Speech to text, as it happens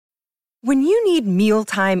When you need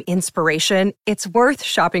mealtime inspiration, it's worth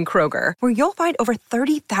shopping Kroger, where you'll find over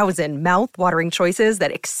 30,000 mouth-watering choices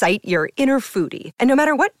that excite your inner foodie. And no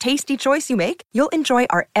matter what tasty choice you make, you'll enjoy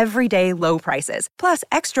our everyday low prices, plus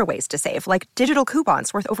extra ways to save, like digital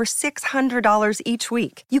coupons worth over $600 each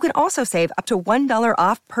week. You can also save up to $1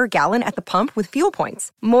 off per gallon at the pump with fuel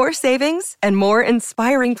points. More savings and more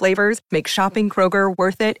inspiring flavors make shopping Kroger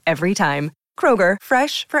worth it every time. Kroger,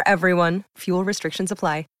 fresh for everyone. Fuel restrictions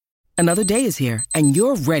apply. Another day is here, and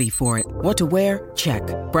you're ready for it. What to wear? Check.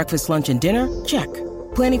 Breakfast, lunch, and dinner? Check.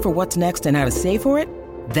 Planning for what's next and how to save for it?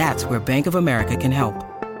 That's where Bank of America can help.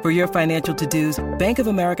 For your financial to-dos, Bank of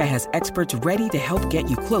America has experts ready to help get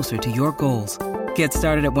you closer to your goals. Get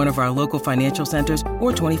started at one of our local financial centers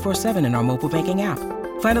or 24/7 in our mobile banking app.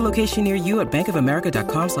 Find a location near you at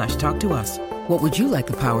bankofamerica.com/talktous. What would you like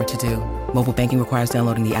the power to do? Mobile banking requires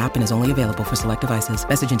downloading the app and is only available for select devices.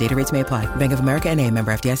 Message and data rates may apply. Bank of America N.A.,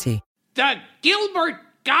 member FDIC. The Gilbert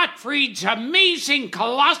Gottfried's Amazing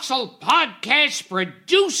Colossal Podcast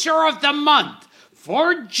Producer of the Month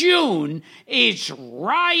for June is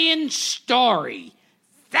Ryan Story.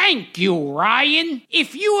 Thank you, Ryan.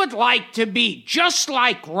 If you would like to be just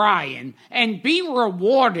like Ryan and be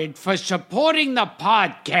rewarded for supporting the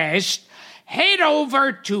podcast, head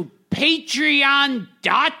over to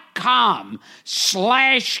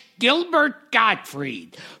patreon.com/Gilbert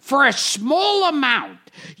Gottfried. For a small amount,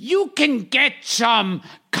 you can get some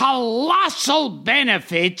colossal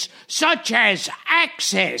benefits such as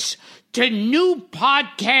access to new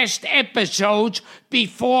podcast episodes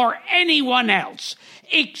before anyone else,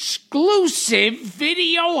 exclusive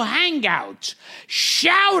video hangouts,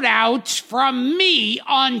 shout-outs from me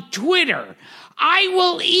on Twitter. I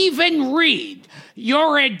will even read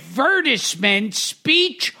your advertisement,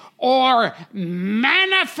 speech, or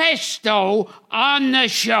manifesto on the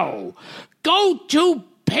show. Go to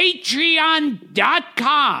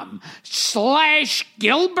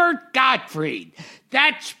patreon.com/Gilbert Gottfried.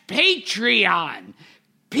 That's Patreon.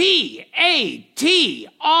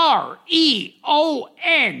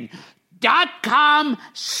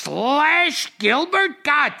 patreon.com/Gilbert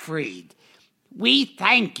Gottfried. We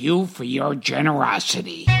thank you for your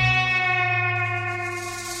generosity.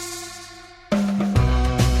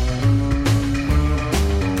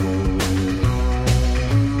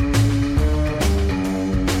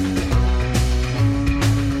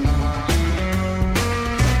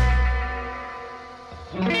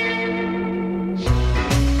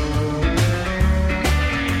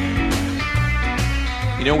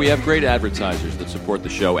 You know, we have great advertisers that support the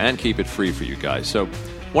show and keep it free for you guys. So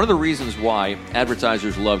one of the reasons why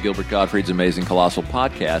advertisers love Gilbert Gottfried's Amazing Colossal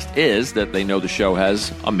Podcast is that they know the show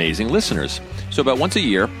has amazing listeners. So about once a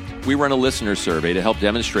year, we run a listener survey to help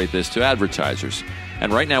demonstrate this to advertisers.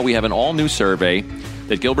 And right now we have an all-new survey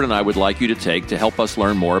that Gilbert and I would like you to take to help us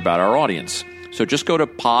learn more about our audience. So just go to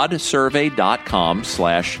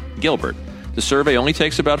podsurvey.com/Gilbert. The survey only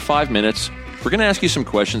takes about 5 minutes. We're going to ask you some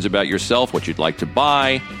questions about yourself, what you'd like to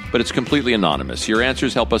buy, but it's completely anonymous. Your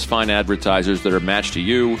answers help us find advertisers that are matched to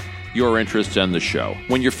you, your interests, and the show.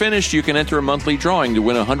 When you're finished, you can enter a monthly drawing to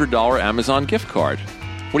win a $100 Amazon gift card.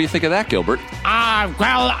 What do you think of that, Gilbert?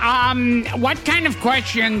 What kind of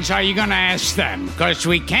questions are you going to ask them? Because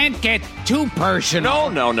we can't get too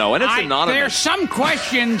personal. No, and it's anonymous. There's some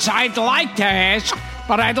questions I'd like to ask,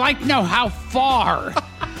 but I'd like to know how far.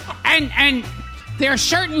 and there are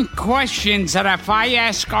certain questions that if I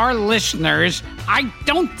ask our listeners, I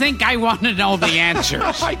don't think I want to know the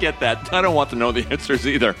answers. I get that. I don't want to know the answers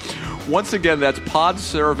either. Once again, that's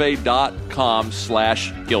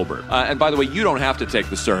podsurvey.com/Gilbert. And by the way, you don't have to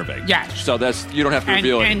take the survey. Yes. So you don't have to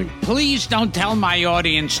reveal anything. And please don't tell my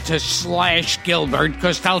audience to /Gilbert,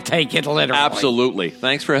 because they'll take it literally. Absolutely.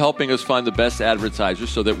 Thanks for helping us find the best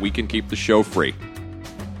advertisers so that we can keep the show free.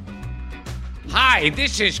 Hi,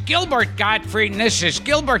 this is Gilbert Gottfried, and this is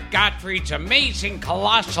Gilbert Gottfried's Amazing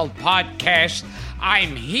Colossal Podcast.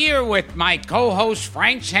 I'm here with my co-host,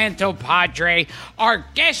 Frank Santopadre. Our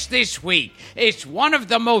guest this week is one of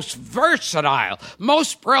the most versatile,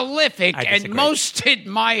 most prolific, and most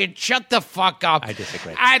admired, shut the fuck up, I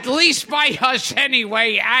disagree. at least by us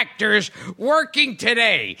anyway, actors working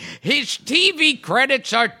today. His TV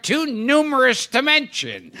credits are too numerous to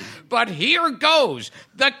mention, but here goes.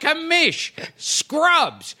 The Commish,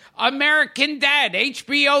 Scrubs, American Dad,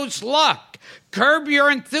 HBO's Luck, Curb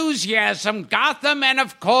Your Enthusiasm, Gotham, and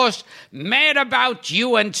of course, Mad About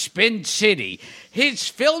You and Spin City. His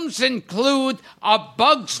films include A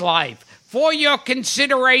Bug's Life, For Your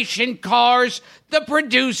Consideration, Cars, The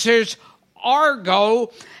Producers,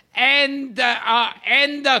 Argo, and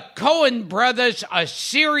the Coen brothers, a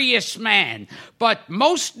serious man. But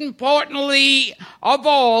most importantly of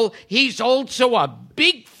all, he's also a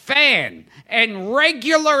big fan and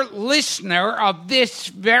regular listener of this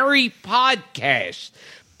very podcast.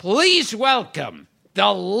 Please welcome the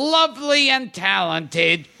lovely and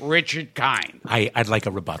talented Richard Kind. I'd like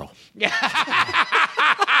a rebuttal.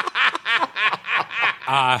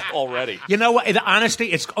 Already. You know what?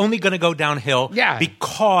 Honestly, it's only going to go downhill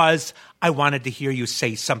because I wanted to hear you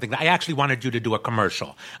say something. I actually wanted you to do a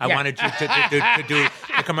commercial. I wanted you to do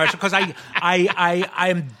a commercial because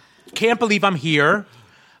I can't believe I'm here.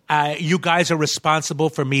 You guys are responsible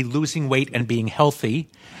for me losing weight and being healthy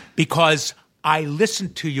because I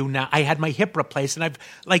listen to you now. I had my hip replaced, and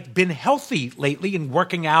I've been healthy lately and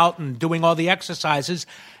working out and doing all the exercises,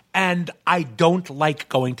 and I don't like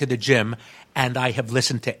going to the gym. And I have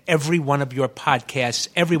listened to every one of your podcasts,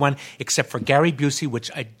 everyone except for Gary Busey,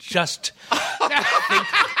 which I just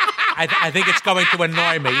I think it's going to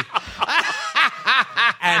annoy me.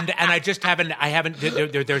 And I just haven't.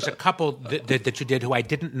 There's a couple that you did who I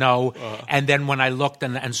didn't know, and then when I looked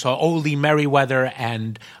and saw Lee Merriweather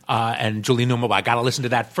and Julie Newmar, well, I got to listen to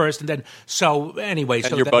that first, and then anyway. And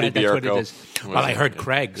so your buddy that's what it Bierko. is. Well, I heard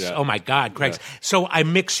Craig's. Yeah. Oh my God, Craig's. Yeah. So I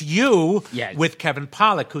mix you with Kevin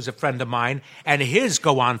Pollak, who's a friend of mine, and his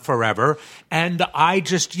go on forever. And I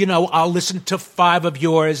just, I'll listen to 5 of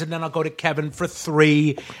yours, and then I'll go to Kevin for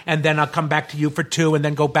 3, and then I'll come back to you for 2, and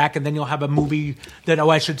then go back, and then you'll have a movie that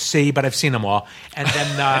I should see, but I've seen them all. And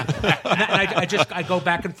then I go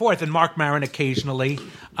back and forth, and Mark Maron occasionally.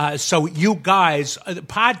 So you guys,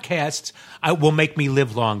 podcasts will make me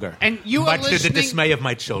live longer. And you much are listening, to the dismay of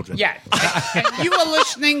my children. Yeah. And you were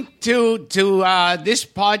listening to this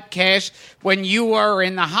podcast when you were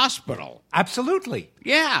in the hospital. Absolutely.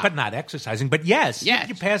 Yeah. But not exercising. But yes.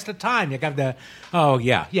 You pass the time. You got to,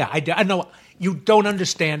 I know. You don't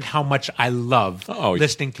understand how much I love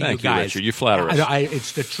listening to you guys. Thank you, Richard. You flatter us.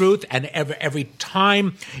 It's the truth, and every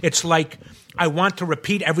time it's like I want to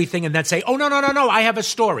repeat everything and then say, oh, no, I have a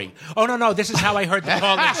story. Oh, no, this is how I heard the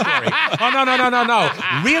call-in story. Oh, no.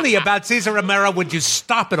 Really, about Cesar Romero, would you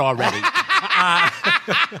stop it already? And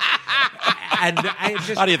I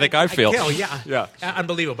just, how do you think I feel?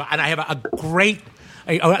 Unbelievable. And I have a great...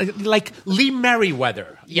 like Lee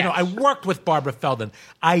Merriweather. Yes. I worked with Barbara Feldon.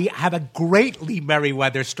 I have a great Lee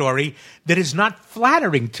Merriweather story that is not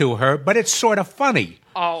flattering to her, but it's sort of funny.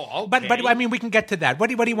 Oh, okay. But I mean, we can get to that. What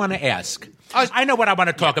do you want to ask? I know what I want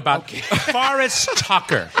to talk about. Okay. Forrest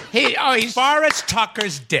Tucker. He's Forrest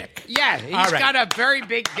Tucker's dick. Yeah, he's got a very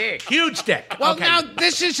big dick. Huge dick. Well, okay. now,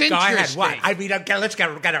 this is interesting. Go ahead. What? I mean, let's get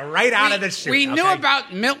it right out of the chute. We knew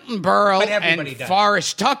about Milton Berle and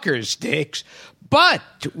Forrest Tucker's dicks. But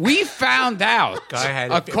we found out, go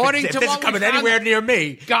ahead. according if to this what is coming we found anywhere near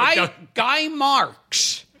me, Guy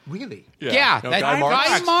Marks. Really? Yeah. Guy Marks.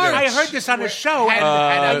 Guy Marks. I heard this on a show.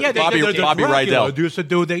 Bobby Rydell. Used to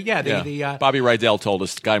do the Bobby Rydell told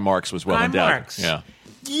us Guy Marks was well endowed. Marks.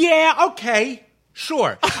 Yeah. Okay.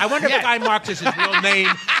 Sure. I wonder if Guy Marks is his real name.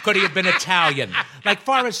 Could he have been Italian? Like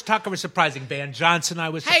Forrest Tucker was surprising. Van Johnson, I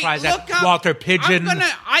was surprised at. Walter Pidgeon.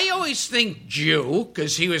 I always think Jew,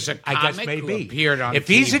 because he was a comic who appeared on if TV.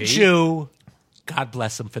 He's a Jew, God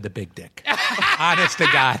bless him for the big dick. Honest to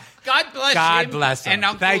God. God bless him. God bless him. And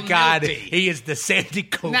Uncle Thank God Milty. he is the Sandy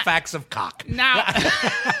Koufax of cock. Now,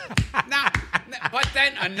 but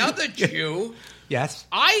then another Jew. Yes.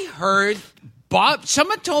 I heard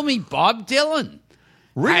someone told me Bob Dylan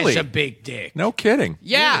really has a big dick. No kidding.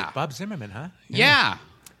 Yeah. Really? Bob Zimmerman, huh? Yeah.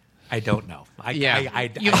 I don't know.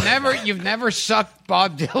 You've never sucked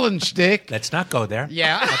Bob Dylan's dick? Let's not go there.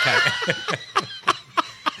 Yeah. Okay.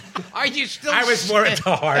 Are you still? I was more into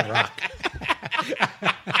hard rock.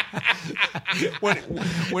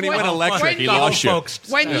 when he went electric, he lost you.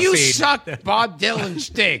 When you sucked Bob Dylan's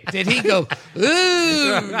dick, did he go,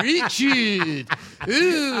 ooh, Richard,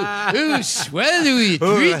 ooh, swallow it,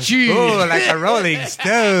 Richard? Oh, like a rolling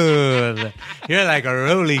stone. You're like a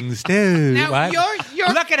rolling stone. Now, what? you're...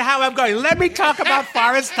 Look at how I'm going. Let me talk about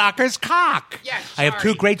Forrest Tucker's cock. Yeah, I have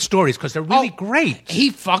 2 great stories because they're really great. He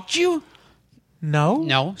fucked you? No.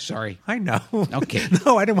 No, sorry. I know. Okay.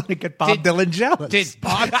 No, I didn't want to get Bob Dylan jealous. Did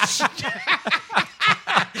Bob...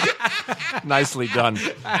 Nicely done.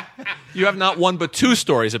 You have not 1 but 2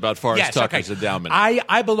 stories about Forrest Tucker's endowment.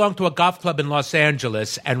 I belong to a golf club in Los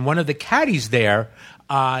Angeles, and one of the caddies there...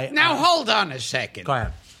 now, hold on a second. Go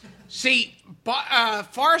ahead. See,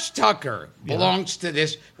 Forrest Tucker belongs to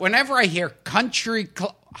this. Whenever I hear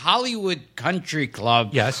Hollywood Country Club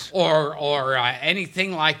yes. or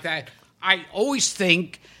anything like that, I always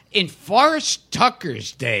think in Forrest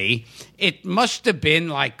Tucker's day, it must have been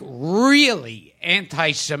like really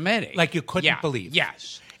anti-Semitic. Like you couldn't believe.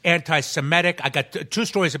 Yes. Anti-Semitic. I got two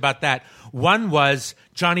stories about that. One was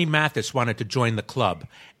Johnny Mathis wanted to join the club,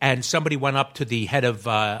 and somebody went up to the head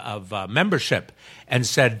of membership and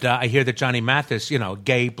said, "I hear that Johnny Mathis,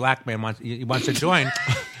 gay black man, wants to join."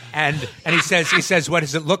 and he says, "What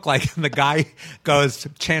does it look like?" And the guy goes,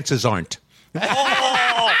 "Chances aren't."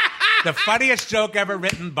 Oh! The funniest joke ever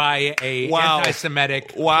written by a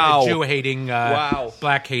anti-Semitic, Jew-hating,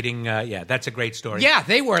 black-hating. That's a great story. Yeah,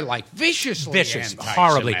 they were like vicious,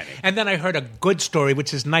 horribly. And then I heard a good story,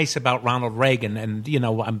 which is nice about Ronald Reagan, and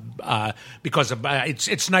because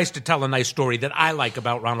it's nice to tell a nice story that I like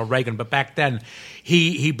about Ronald Reagan. But back then,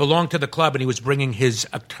 he belonged to the club, and he was bringing his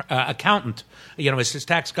accountant, his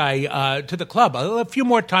tax guy, to the club a few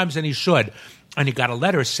more times than he should. And he got a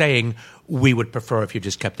letter saying, "We would prefer if you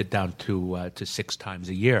just kept it down to 6 times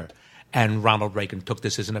a year." And Ronald Reagan took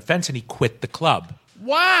this as an offense, and he quit the club.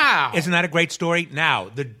 Wow! Isn't that a great story? Now,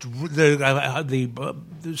 the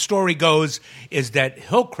story goes is that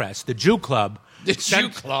Hillcrest, the Jew club,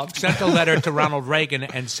 sent a letter to Ronald Reagan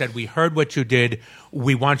and said, "We heard what you did.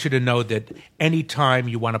 We want you to know that any time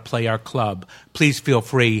you want to play our club, please feel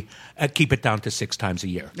free. Keep it down to 6 times a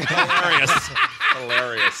year." Hilarious.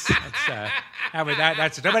 But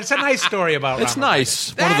it's a nice story about Ronald. It's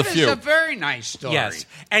nice. One of the few. That is a very nice story. Yes.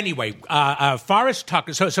 Anyway, Forrest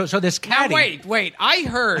Tucker. So this caddy. Now, wait. I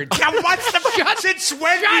heard. What's the? Since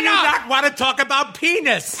when do you not want to talk about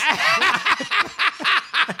penis?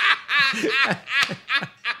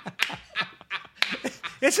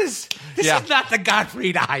 This is not the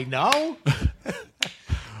Gottfried I know.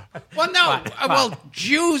 Well, no. Well,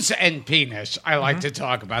 Jews and penis I like to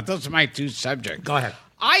talk about. Those are my two subjects. Go ahead.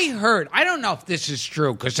 I heard, I don't know if this is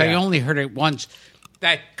true because I only heard it once,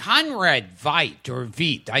 that Conrad Veidt, or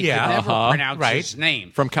Veidt, I can never pronounce his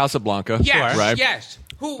name. From Casablanca. Yes, right. yes.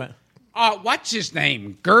 Who, what's his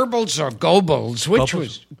name? Goebbels or Goebbels? Which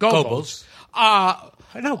was Goebbels.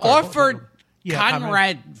 Offered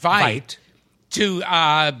Conrad Veidt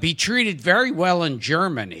to be treated very well in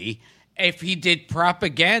Germany if he did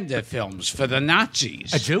propaganda films for the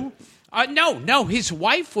Nazis. A Jew? No, his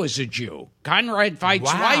wife was a Jew. Conrad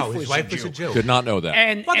Veidt's wife was a Jew. Did not know that.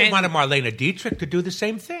 They wanted Marlene Dietrich to do the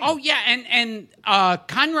same thing. Oh, yeah, and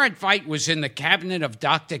Conrad Veidt was in the cabinet of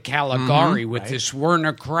Dr. Caligari with this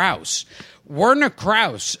Werner Krauss. Werner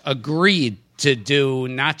Krauss agreed to do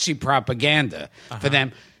Nazi propaganda for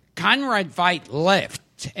them. Conrad Veidt left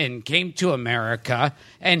and came to America,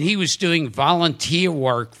 and he was doing volunteer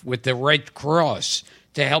work with the Red Cross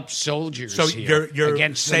to help soldiers you're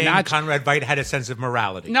against saying the Nazis. Conrad Veidt had a sense of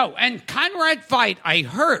morality. No, and Conrad Veidt, I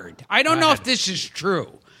heard, I don't know if this is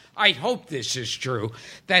true, I hope this is true,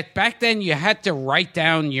 that back then you had to write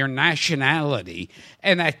down your nationality,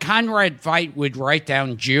 and that Conrad Veidt would write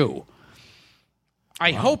down Jew.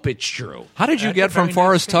 I hope it's true. How did you get from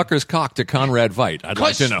Forrest Tucker's cock to Conrad Veidt? I'd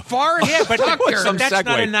like to know. Forrest Tucker. That's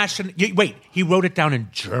not a national... Wait, he wrote it down in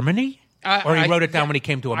Germany? Or he wrote it down when he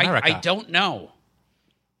came to America? I don't know.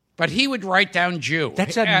 But he would write down Jew.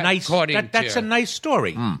 That's a nice. That's a nice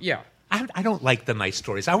story. Yeah, I don't like the nice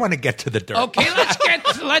stories. I want to get to the dirt. Okay,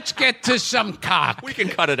 let's get to some cock. We can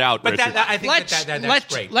cut it out, but I think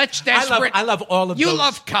that's great. I love all of you those. You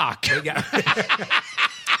love cock. Yeah.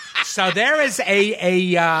 So there is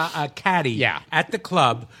a caddy at the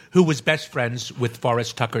club who was best friends with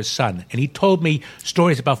Forrest Tucker's son, and he told me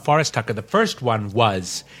stories about Forrest Tucker. The first one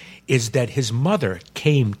is that his mother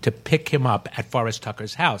came to pick him up at Forrest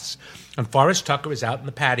Tucker's house. And Forrest Tucker was out in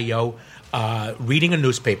the patio reading a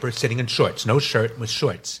newspaper, sitting in shorts. No shirt, with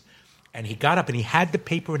shorts. And he got up and he had the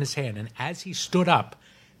paper in his hand. And as he stood up,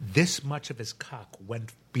 this much of his cock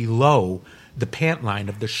went below the pant line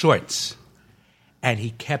of the shorts. And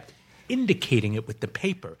he kept indicating it with the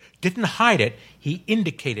paper. Didn't hide it. He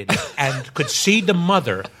indicated it and could see the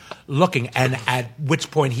mother looking. And at which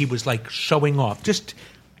point he was like showing off. Just...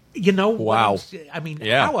 wow.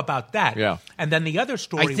 How about that? Yeah. And then the other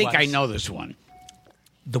story I think I know this one.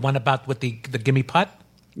 The one about with the gimme putt?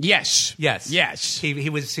 Yes. He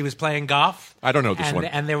was playing golf. I don't know this one.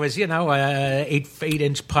 And there was, a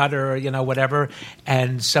 8-inch putt or, whatever.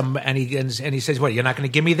 And he says, "What, you're not going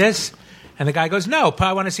to give me this?" And the guy goes, "No,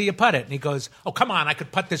 I want to see you putt it." And he goes, "Oh, come on, I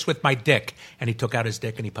could putt this with my dick." And he took out his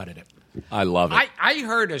dick and he putted it. I love it. I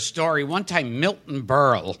heard a story one time. Milton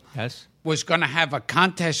Berle was going to have a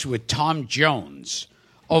contest with Tom Jones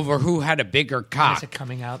over who had a bigger cock. Is it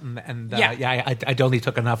coming out? I only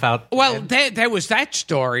took enough out. Well, there was that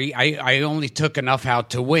story. I only took enough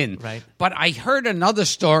out to win. Right. But I heard another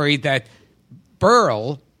story that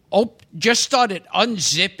Berle just started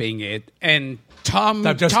unzipping it, and Tom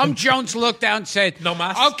Jones looked down and said, "No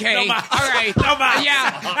mas. Okay, no mas. all right, no mas.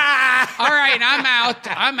 Yeah, all right,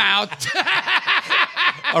 I'm out."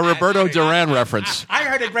 A Roberto Duran reference. I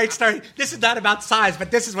heard a great story. This is not about size,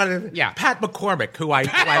 but this is one of Pat McCormick, who I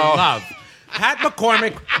love. Pat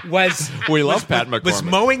McCormick was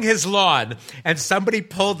mowing his lawn, and somebody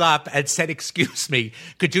pulled up and said, "Excuse me,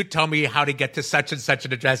 could you tell me how to get to such and such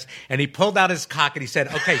an address?" And he pulled out his cock and he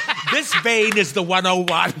said, "Okay, this vein is the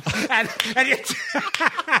 101."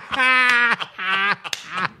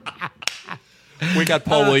 We got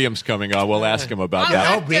Paul Williams coming on. We'll ask him about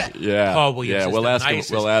that. Yeah, Paul Williams. Yeah, we'll ask him.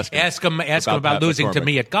 Ask him about losing McCormick. to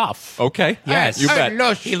me at golf. Okay. Yes, you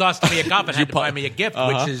bet. He lost to me at golf and had to buy me a gift,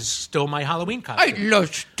 which is still my Halloween costume. I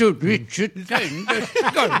lost to Richard Kane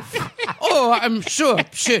at golf. Oh, I'm so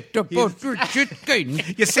upset about Richard Kane.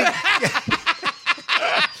 You see.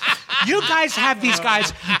 You guys have these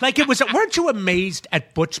guys like it was. Weren't you amazed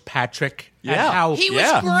at Butch Patrick? Yeah, how, he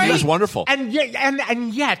was great. He was wonderful. And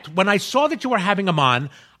yet, when I saw that you were having him on,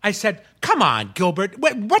 I said, "Come on, Gilbert.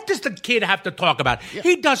 What does the kid have to talk about? Yeah.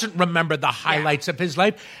 He doesn't remember the highlights of his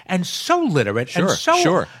life, and so literate, and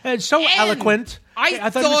so eloquent. I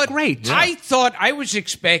thought it was great. Yeah. I thought I was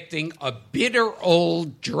expecting a bitter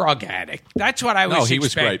old drug addict. That's what I was expecting. He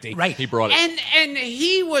was great. Right, he brought it, and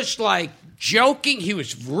he was like joking. He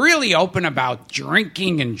was really open about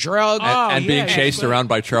drinking and drugs. And being chased around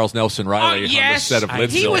by Charles Nelson Riley on the set of Lidsville.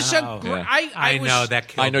 He was I know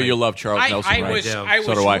that. I know you love Charles Nelson Riley. I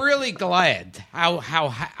was really glad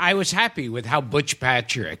how I was happy with how Butch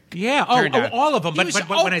Patrick. Yeah, all of them. But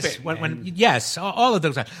yes, all of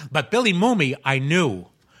those. But Billy Mooney, I knew.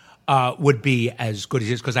 Would be as good as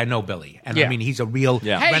he is because I know Billy, and I mean he's a real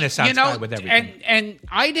Renaissance guy with everything. And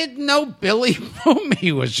I didn't know Billy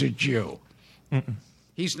Mooney was a Jew. Mm-mm.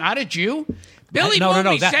 He's not a Jew. Billy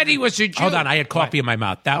Mooney said he was a Jew. Hold on, I had coffee in my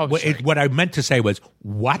mouth. What I meant to say was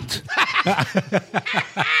what?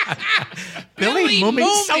 Billy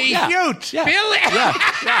Mooney's so cute. Yeah. Billy.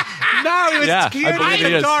 No, he was cute.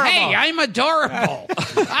 I'm adorable.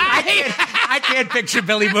 I can't picture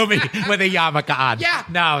Billy Mooney with a yarmulke on. Yeah.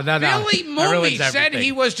 No. Billy Mooney said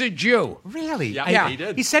he was a Jew. Really? Yeah, he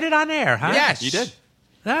did. He said it on air, huh? Yes. He did.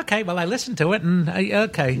 Okay, well, I listened to it, and I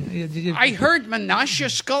heard Menashe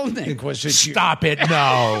Skolnick was a Jew. Stop it,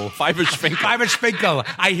 no. Fiver's Finkel.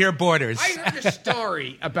 I hear Borders. I heard a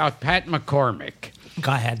story about Pat McCormick.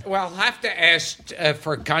 Go ahead. Well, I'll have to ask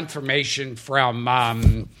for confirmation from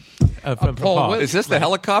Paul Williams. Is this the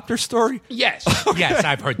helicopter story? Yes. Yes,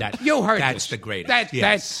 I've heard that. You heard That's this. the greatest.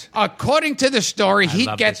 That's according to the story,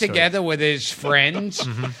 he'd get together with his friends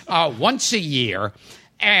once a year,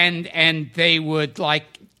 and they would like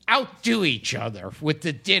outdo each other with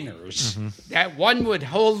the dinners. That one would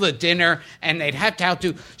hold the dinner, and they'd have to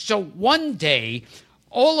outdo. So one day,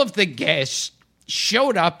 all of the guests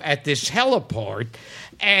showed up at this heliport,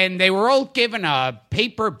 and they were all given a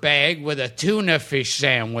paper bag with a tuna fish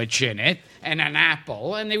sandwich in it and an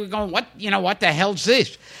apple, and they were going, what the hell's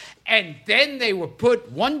this? And then they were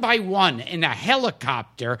put one by one in a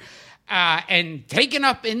helicopter and taken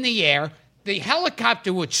up in the air. The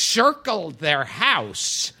helicopter would circle their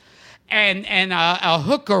house, and a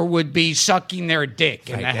hooker would be sucking their dick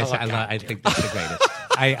in the helicopter. I think that's the greatest.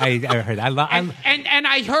 I heard. And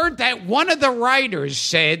I heard that one of the writers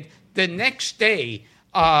said the next day,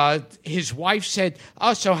 his wife said,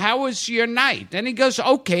 "Oh, so how was your night?" And he goes,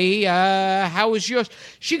 "Okay, how was yours?"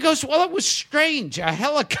 She goes, "Well, it was strange. A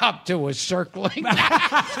helicopter was circling."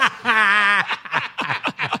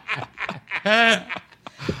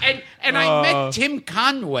 And I met Tim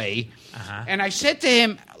Conway, and I said to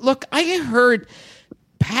him, "Look, I heard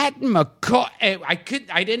Pat McCormick.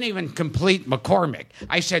 I didn't even complete McCormick.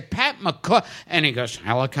 I said Pat McCormick, and he goes,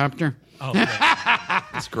 helicopter." Oh,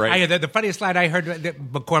 that's great. The funniest line I heard that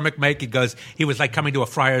McCormick make, he was like coming to a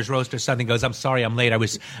Friar's roast or something. He goes, "I'm sorry, I'm late. I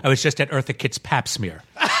was just at Eartha Kitt's pap smear."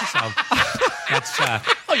 So that's.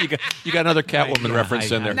 You got another Catwoman reference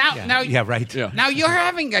in there. Now, right. Yeah. Now you're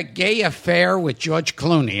having a gay affair with George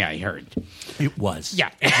Clooney, I heard. It was. Yeah,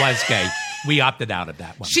 it was gay. We opted out of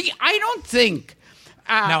that one. See, I don't think.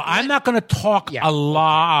 Now, I'm not going to talk a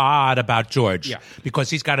lot about George because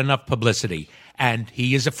he's got enough publicity. And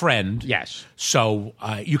he is a friend. Yes. So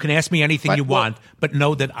you can ask me anything you want, but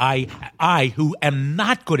know that I, who am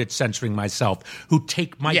not good at censoring myself, who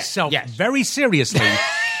take myself very seriously,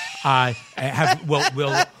 will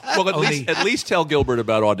at least tell Gilbert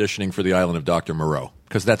about auditioning for the Island of Dr. Moreau,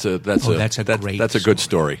 because that's a good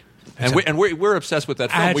story. And we're obsessed with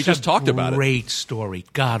that film. We just talked about it. Great story.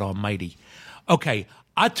 God Almighty. Okay,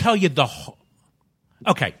 I'll tell you the whole.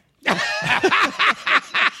 Okay.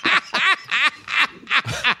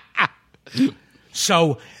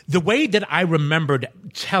 So the way that I remembered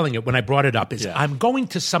telling it when I brought it up is I'm going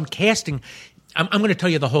to some casting. I'm going to tell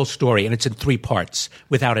you the whole story, and it's in 3 parts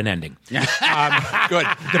without an ending. Good.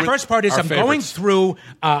 The first part is I'm going through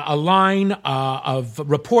a line of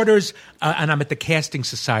reporters, and I'm at the Casting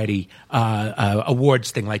Society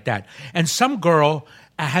awards thing like that. And some girl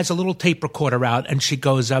has a little tape recorder out, and she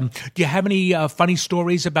goes, do you have any funny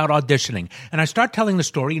stories about auditioning? And I start telling the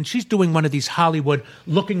story, and she's doing one of these Hollywood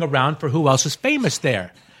looking around for who else is famous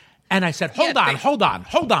there. And I said, hold on.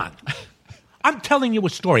 I'm telling you a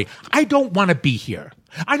story. I don't want to be here.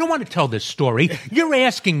 I don't want to tell this story. You're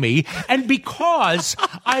asking me, and because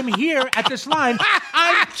I'm here at this line,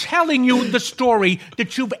 I'm telling you the story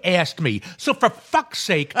that you've asked me. So for fuck's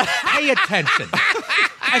sake, pay attention.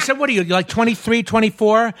 I said, what are you like 23,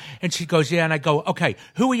 24? And she goes, yeah. And I go, okay,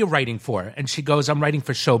 who are you writing for? And she goes, I'm writing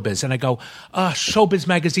for Showbiz. And I go, Showbiz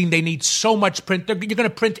magazine, they need so much print. You're going to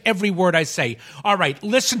print every word I say. All right,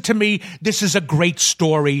 listen to me. This is a great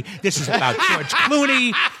story. This is about George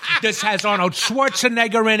Clooney. This has Arnold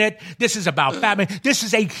Schwarzenegger in it. This is about Batman. This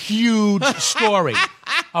is a huge story.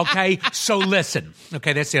 Okay, so listen.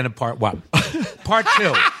 Okay, that's the end of part 1. Part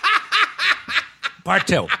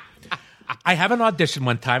 2. I have an audition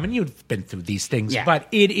one time, and you've been through these things, but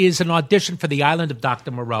it is an audition for The Island of Dr.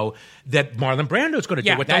 Moreau that Marlon Brando is going to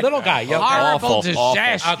do with that little guy. Horrible,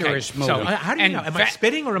 disastrous movie. So how do you know? Am I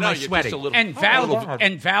spitting or am I sweating? And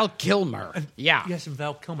Val Kilmer. Yes, and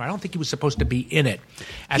Val Kilmer. I don't think he was supposed to be in it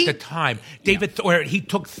at the time. He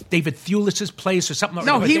took David Thewlis's place or something.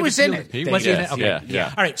 No, he was in it. He was in it? Okay.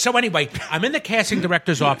 Yeah. All right, so anyway, I'm in the casting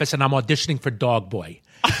director's office, and I'm auditioning for Dog Boy.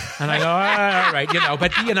 And I go, all right,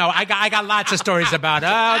 but I got lots of stories about.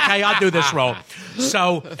 Okay, I'll do this role.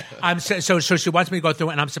 So so she wants me to go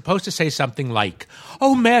through, and I'm supposed to say something like,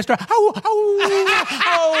 "Oh, master, oh,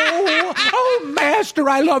 master,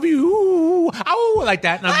 I love you, like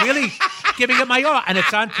that." And I'm really giving it my all, and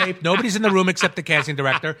it's on tape. Nobody's in the room except the casting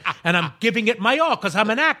director, and I'm giving it my all because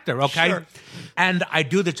I'm an actor. Okay. Sure. And I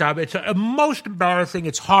do the job. It's most embarrassing.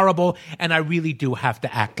 It's horrible, and I really do have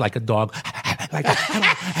to act like a dog. Like, dog,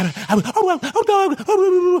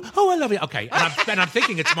 I love you. Okay, and I'm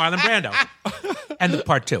thinking it's Marlon Brando. And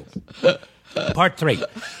part 2. Part 3.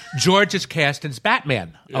 George is cast as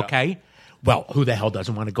Batman, okay? Well, who the hell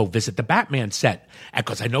doesn't want to go visit the Batman set?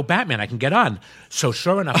 Because I know Batman, I can get on. So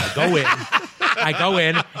sure enough, I go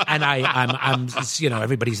in, and I'm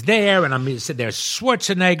everybody's there, and I'm sitting there.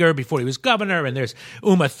 Schwarzenegger before he was governor, and there's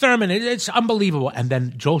Uma Thurman. It's unbelievable. And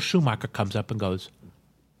then Joel Schumacher comes up and goes,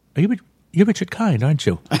 You're Richard Kind, aren't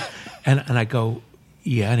you? And I go,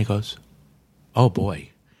 yeah. And he goes, oh, boy.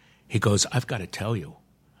 He goes, I've got to tell you,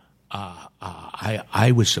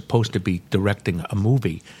 I was supposed to be directing a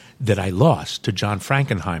movie that I lost to John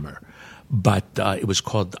Frankenheimer, but it was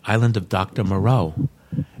called The Island of Dr. Moreau.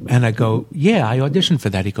 And I go, yeah, I auditioned for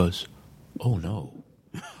that. He goes, oh, no.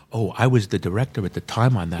 Oh, I was the director at the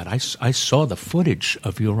time on that. I saw the footage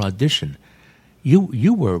of your audition.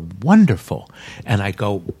 You were wonderful. And I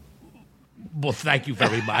go, well, thank you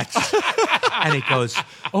very much. And he goes,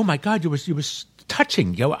 oh, my God, you was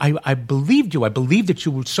touching. I believed you. I believed that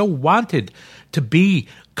you so wanted to be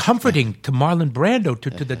comforting to Marlon Brando,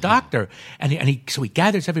 to the doctor. And he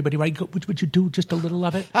gathers everybody, right? Would you do just a little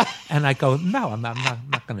of it? And I go, no, I'm not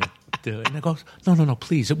going to do it. And he goes, no,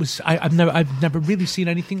 please. It was, I've never really seen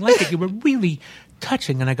anything like it. You were really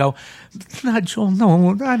touching. And I go, no, Joel, no,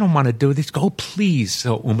 I don't want to do this. Go, please.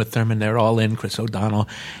 So Uma Thurman, they're all in, Chris O'Donnell.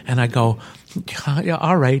 And I go, yeah,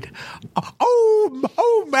 all right.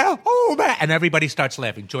 Oh, man. And everybody starts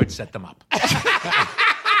laughing. George set them up.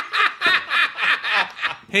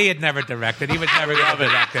 He had never directed. He was never going to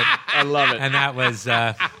direct it. I love it. And that was,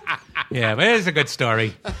 but it is a good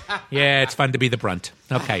story. Yeah, it's fun to be the brunt.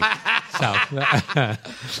 Okay. So,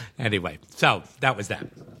 anyway, so that was that.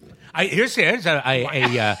 Here's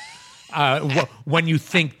when you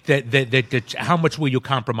think that how much will you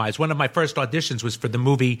compromise? One of my first auditions was for the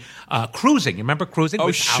movie Cruising. You remember Cruising?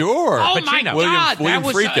 Oh, sure. Oh, my God. William that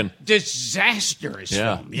Friedkin. Was a disastrous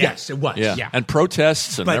film. Yes, it was. Yeah. And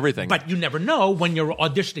protests and everything. But you never know when you're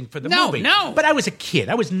auditioning for the movie. No. But I was a kid.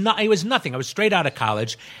 I was nothing. I was straight out of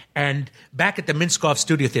college. And back at the Minskoff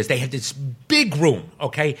Studio Theater, they had this big room,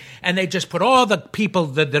 okay? And they just put all the people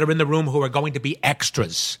that are in the room who are going to be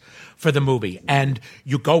extras for the movie. And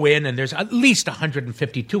you go in, and there's at least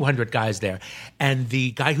 150, 200 guys there. And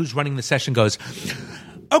the guy who's running the session goes,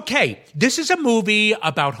 Okay, this is a movie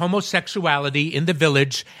about homosexuality in the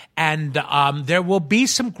village, and there will be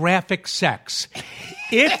some graphic sex.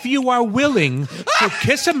 If you are willing to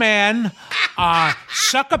kiss a man,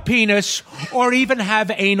 suck a penis, or even have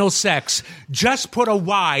anal sex, just put a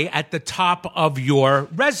Y at the top of your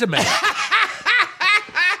resume.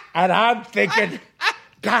 And I'm thinking,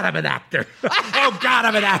 God, I'm an actor. Oh, God,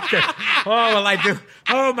 I'm an actor. Oh, will I do?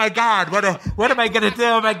 Oh, my God. What am I going to do?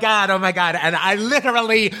 Oh, my God. Oh, my God. And I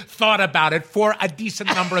literally thought about it for a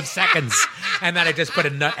decent number of seconds. And then I just put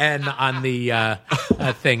an N on the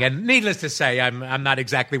thing. And needless to say, I'm not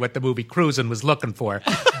exactly what the movie Cruisin' was looking for,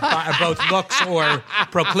 both looks or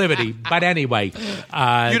proclivity. But anyway,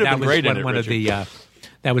 that was one of the...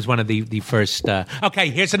 That was one of the first.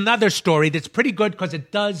 Okay, here's another story that's pretty good because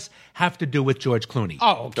it does have to do with George Clooney.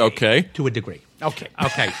 Oh, okay. To a degree. Okay.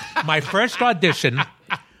 My first audition,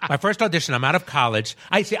 I'm out of college.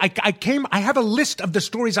 I have a list of the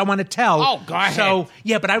stories I want to tell. Oh, go ahead. So,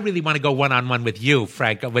 yeah, but I really want to go one-on-one with you,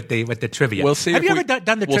 Frank, with the trivia. We'll see. Have you ever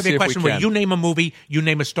done the trivia question where you name a movie, you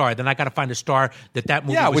name a star, then I got to find a star that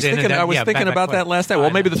movie was in? I was thinking about that last night. Well,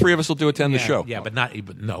 maybe the three of us will do it to end the show. Yeah, but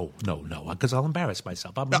no, because I'll embarrass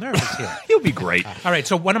myself. I'm nervous here. You'll be great. All right,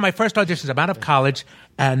 so one of my first auditions, I'm out of college,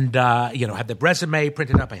 and have the resume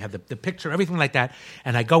printed up. I have the picture, everything like that,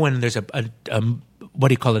 and I go in, and there's what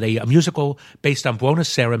do you call it? A musical based on Buona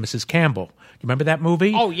Sera, Mrs. Campbell. You remember that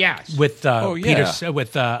movie? Oh, yes. With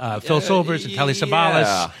Phil Silvers and Telly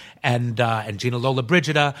Savalas and Gina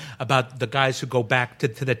Lollobrigida, about the guys who go back to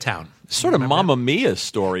the town. Sort of Mamma Mia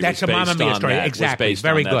story. That's a Mamma Mia story, exactly.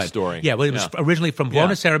 Very good. Story. Yeah, well, it was originally from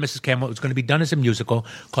Buona Sera, Mrs. Campbell. It was going to be done as a musical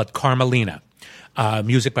called Carmelina.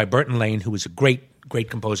 Music by Burton Lane, who was a great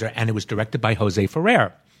composer, and it was directed by Jose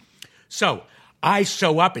Ferrer. So I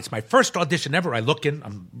show up. It's my first audition ever. I look in.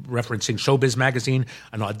 I'm referencing Showbiz Magazine.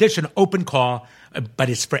 An audition, open call, but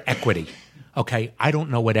it's for equity. Okay, I don't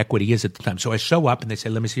know what equity is at the time. So I show up, and they say,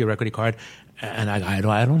 let me see your equity card. And I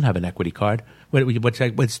don't have an equity card.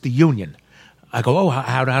 What's the union? I go,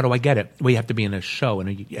 how do I get it? Well, you have to be in a show,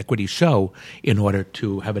 an equity show, in order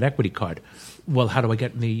to have an equity card. Well, how do I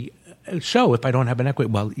get in the show if I don't have an equity?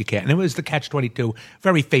 Well, you can't. And it was the Catch-22,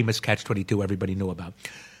 very famous Catch-22 everybody knew about.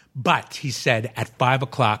 But he said, at 5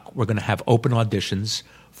 o'clock, we're going to have open auditions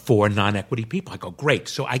for non-equity people. I go, great.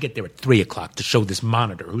 So I get there at 3 o'clock to show this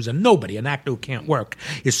monitor, who's a nobody, an actor who can't work,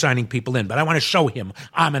 is signing people in. But I want to show him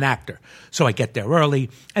I'm an actor. So I get there early,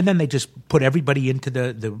 and then they just put everybody into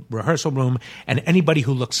the rehearsal room, and anybody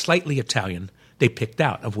who looked slightly Italian, they picked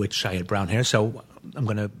out, of which I had brown hair, so I'm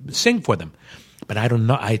going to sing for them. But I don't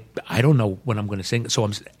know. I don't know when I'm going to sing. So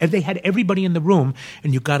and they had everybody in the room,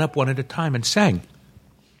 and you got up one at a time and sang.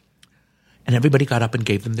 And everybody got up and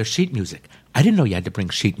gave them their sheet music. I didn't know you had to bring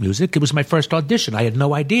sheet music. It was my first audition. I had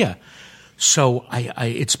no idea. So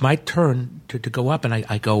it's my turn to go up, and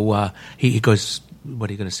I go, he goes, what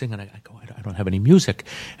are you going to sing? And I go, I don't have any music.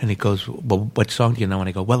 And he goes, well, what song do you know? And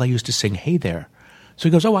I go, well, I used to sing Hey There. So he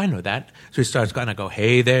goes, oh, I know that. So he starts going, I go,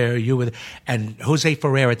 hey there, you with. And Jose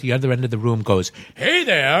Ferrer at the other end of the room goes, hey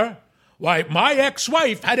there. Why, my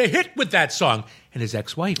ex-wife had a hit with that song. And his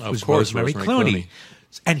ex-wife was Rosemary Clooney.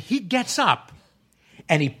 And he gets up,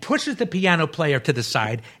 and he pushes the piano player to the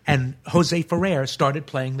side, and Jose Ferrer started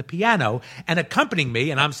playing the piano and accompanying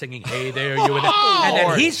me, and I'm singing, hey there, you and and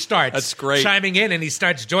then he starts chiming in, and he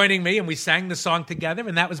starts joining me, and we sang the song together,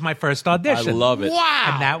 and that was my first audition. I love it. Wow.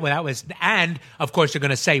 And that was, and of course you're going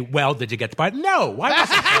to say, well, did you get the part? No, I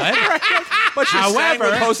wasn't good. But you sang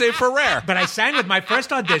with Jose Ferrer. But I sang with my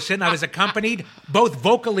first audition. I was accompanied both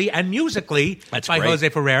vocally and musically by Jose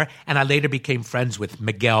Ferrer, and I later became friends with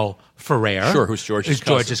Miguel Ferrer. Sure, who's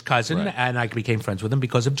George's cousin, right. And I became friends with him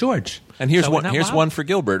because of George. And here's one for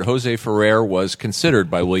Gilbert. Jose Ferrer was considered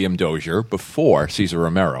by William Dozier before Cesar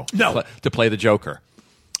Romero to play the Joker.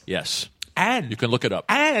 Yes. And you can look it up.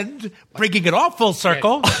 And bringing it all full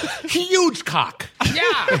circle, huge cock.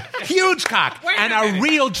 Yeah. Huge cock. And a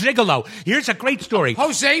real gigolo. Here's a great story.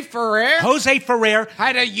 Jose Ferrer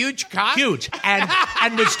had a huge cock? Huge. And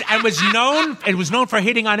was known for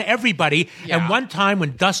hitting on everybody. Yeah. And one time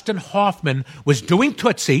when Dustin Hoffman was doing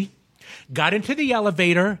Tootsie, got into the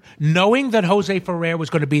elevator knowing that Jose Ferrer was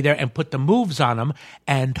going to be there and put the moves on him,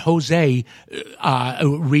 and Jose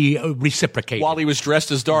reciprocated. While he was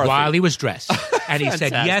dressed as Dorothy. While he was dressed. And he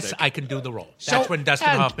said, yes, I can do the role. That's when Dustin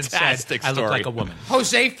Hoffman said, I look like a woman.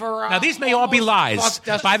 Jose Ferrer. Now, these may all be lies,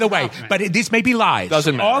 by the way, but these may be lies.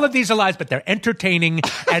 Doesn't matter. All of these are lies, but they're entertaining,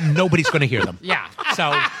 and nobody's going to hear them. Yeah.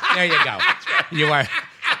 So, there you go. You are...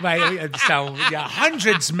 So,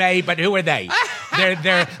 hundreds may, but who are they?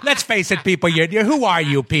 they're. Let's face it, people. Who are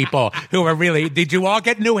you people who are really? Did you all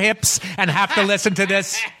get new hips and have to listen to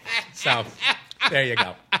this? So there you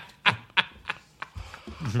go.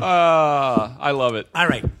 I love it. All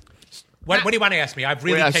right. What do you want to ask me? I've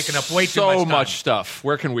really taken up way too much time. So much stuff.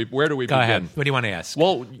 Where do we Go begin? ahead. What do you want to ask?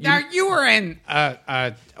 Well, Now, you were in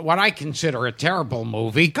what I consider a terrible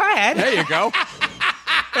movie. Go ahead. there you go.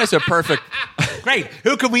 That's a perfect. Great.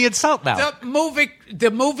 Who can we insult now?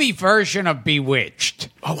 The movie version of Bewitched.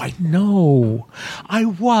 Oh, I know. I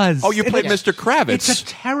was. Oh, you played Mr. Kravitz. It's a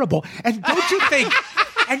terrible. And don't you think?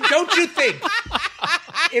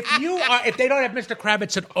 If they don't have Mr.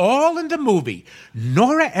 Kravitz at all in the movie,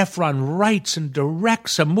 Nora Ephron writes and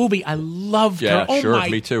directs a movie. I loved her. Oh sure, my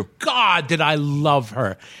me too. God, did I love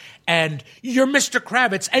her. And you're Mr.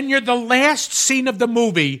 Kravitz, and you're the last scene of the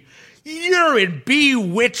movie. You're in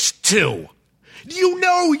Bewitched 2. You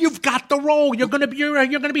know you've got the role. You're gonna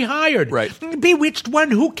be hired. Right. Bewitched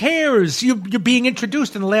 1. Who cares? You're being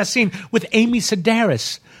introduced in the last scene with Amy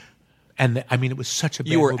Sedaris. And it was such a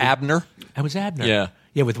bad You were movie. Abner? I was Abner. Yeah.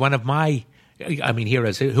 Yeah, with one of my,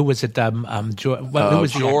 heroes. Who was it? Who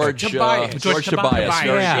was George Tobias. George Tobias.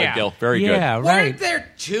 Very Yeah. good, Gil. Very good. Yeah, right. Weren't there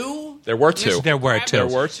two? There were two. There were two.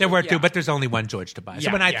 There were two. But there's only one George Tobias. Yeah,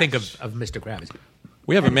 So when I yes. think of Mr. Kravitz.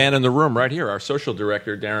 We have a man in the room right here. Our social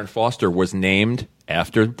director, Darren Foster, was named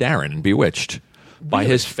after Darren in Bewitched by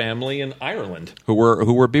his family in Ireland, who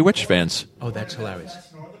were Bewitched fans. Oh, that's hilarious.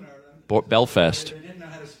 Belfast. They didn't know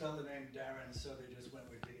how to spell the name Darren, so they just went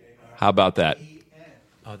with the A-R. How about that?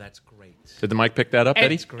 Oh, that's great. Did the mic pick that up,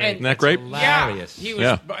 Eddie? It's great. Isn't that great? Hilarious. Yeah, he was.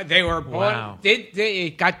 Yeah. They were born. Wow.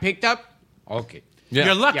 It got picked up. Okay. Yeah.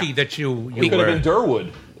 You're lucky Yeah. that you He could were. have been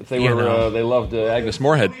Durwood if they You were. know. They loved Agnes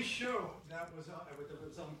Moorehead. The only show that was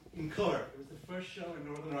in color. It was the first show in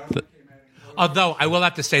Northern Ireland that came out in color. Although I will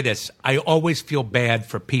have to say this, I always feel bad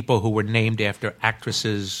for people who were named after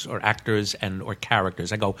actresses or actors or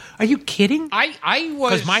characters. I go, are you kidding? I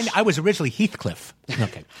was. Because I was originally Heathcliff.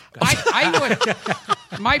 Okay.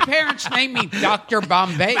 My parents named me Dr.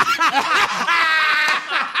 Bombay.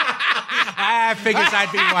 I figures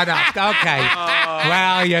I'd be one up. Okay.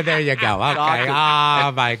 Well, yeah, there you go. Okay.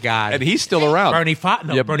 Oh, my God. And he's still around. Bernie Fox?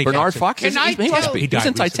 No, Yeah, Bernie Bernard Fox. Fox. Can I He must tell- be. He He's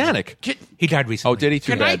in died recently. Titanic. He died recently. Oh, did he?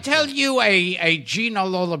 Too Can bad. I tell you a Gina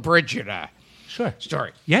Lollobrigida Sure.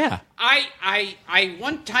 story? Yeah. I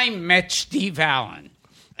one time met Steve Allen,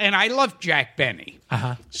 and I love Jack Benny.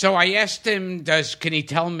 Uh-huh. So I asked him, can he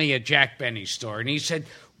tell me a Jack Benny story? And he said,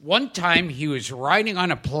 one time he was riding on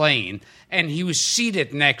a plane, and he was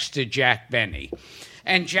seated next to Jack Benny.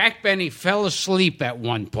 And Jack Benny fell asleep at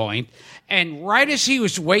one point, and right as he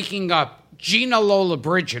was waking up, Gina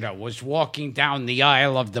Lollobrigida was walking down the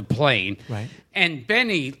aisle of the plane. Right. And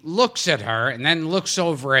Benny looks at her and then looks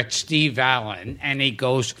over at Steve Allen, and he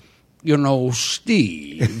goes,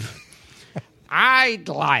 Steve, I'd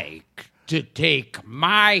like to take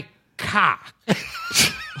my cock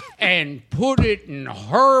and put it in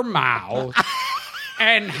her mouth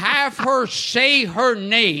and have her say her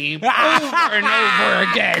name over and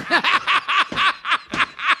over again.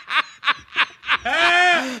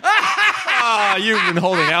 Ah, you've been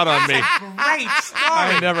holding out on me. Great story.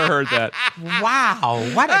 I never heard that. Wow.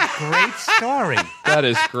 What a great story. That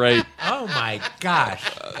is great. Oh, my gosh.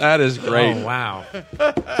 That is great. Oh, wow.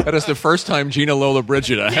 That is the first time Gina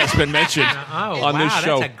Lollobrigida has been mentioned Oh, on wow. this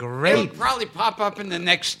show. That's a It'll great. probably pop up in the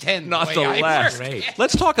next 10. Not way the I last. work. Great.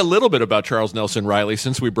 Let's talk a little bit about Charles Nelson Riley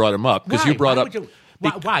since we brought him up because you brought Why up. would you-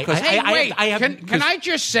 why? because- Hey, wait. I have, can I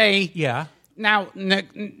just say, Yeah. now,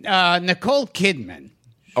 Nicole Kidman.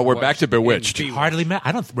 Oh, we're back to Bewitched. Hardly met.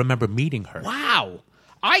 I don't remember meeting her. Wow.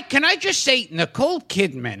 Can I just say, Nicole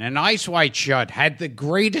Kidman in Eyes Wide Shut had the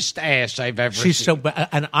greatest ass I've ever She's seen. so,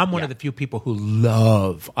 and I'm one of the few people who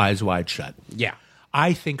love Eyes Wide Shut. Yeah.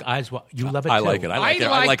 I think Eyes Wide. You love it. I too. like it. I like it. I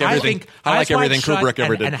like- like I everything. think I like Eyes Wide everything Shut Kubrick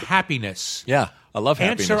ever did. and Happiness. Yeah, I love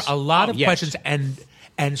Happiness. Answer a lot of yes. questions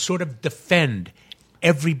and sort of defend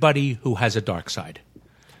everybody who has a dark side.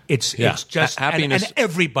 It's just Happiness- and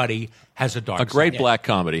everybody has a dark A great side. black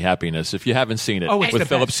comedy, Happiness. If you haven't seen it, It's with the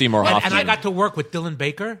Philip best. Seymour Hoffman. And I got to work with Dylan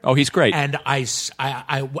Baker. Oh, he's great. And I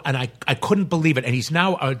couldn't believe it. And he's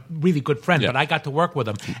now a really good friend. Yeah. But I got to work with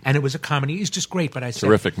him, and it was a comedy. He's just great. But I said,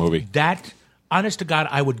 Terrific movie. That, honest to God,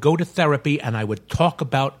 I would go to therapy and I would talk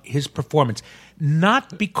about his performance,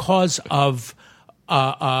 not because of,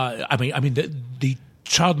 the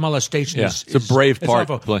child molestation. Yeah, is, it's a brave is part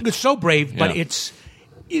awful. to play. It's so brave, but Yeah.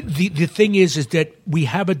 the thing is that we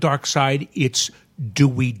have a dark side. It's, do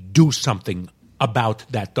we do something about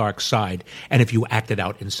that dark side. And if you act it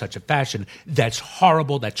out in such a fashion, that's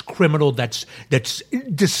horrible, that's criminal, that's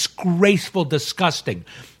disgraceful, disgusting.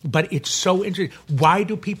 But it's so interesting. Why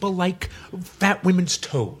do people like fat women's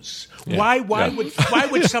toes? Yeah. Why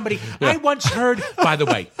would somebody? I once heard. By the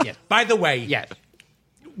way,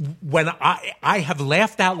 when I have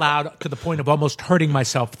laughed out loud to the point of almost hurting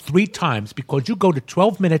myself 3 times because you go to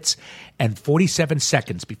 12 minutes and 47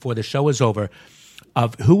 seconds before the show is over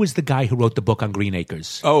of who was the guy who wrote the book on Green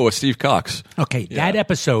Acres? Oh, Steve Cox. Okay, that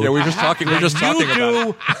episode. Yeah, we were just talking. We were just talking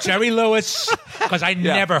about it. Jerry Lewis, because I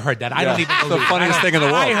never heard that. I don't even believe the funniest thing in the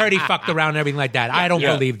world. I heard he fucked around and everything like that. I don't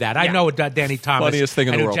believe that. I know Danny Thomas. Funniest thing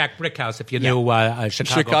in the world. Jack Brickhouse, if you knew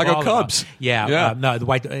Chicago Cubs. No, the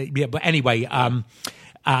white. But anyway,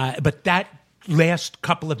 but that last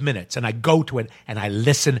couple of minutes, and I go to it and I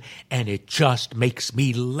listen, and it just makes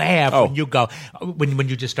me laugh when you go when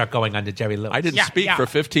you just start going on to Jerry Lewis. I didn't speak for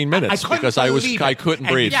 15 minutes because I couldn't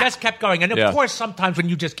breathe. You just kept going, and of course, sometimes when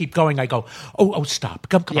you just keep going, I go, "Oh, stop!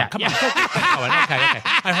 Come on, keep going." Okay.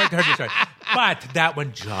 I heard the story, but that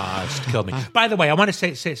one just killed me. By the way, I want to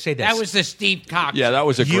say this. That was the Steve Cox. Yeah, that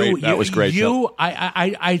was great.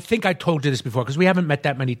 I think I told you this before because we haven't met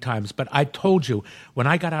that many times, but I told you when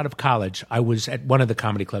I got out of college, I was at one of the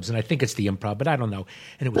comedy clubs, and I think it's the Improv, but I don't know.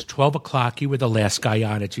 And it was 12 o'clock. You were the last guy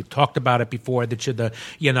on it. You've talked about it before, that you're the,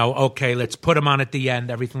 okay, let's put him on at the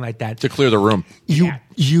end, everything like that. To clear the room.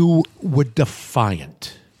 You were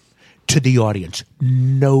defiant to the audience.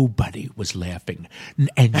 Nobody was laughing.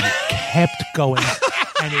 And you kept going.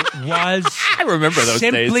 And it was I remember those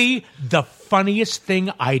simply days. The funniest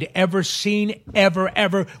thing I'd ever seen,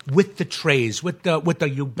 ever, with the trays, with the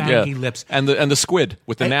Ubangi lips. And the squid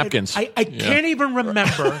with the napkins. I can't even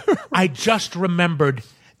remember. I just remembered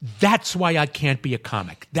that's why I can't be a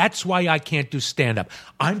comic. That's why I can't do stand-up.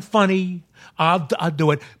 I'm funny. I'll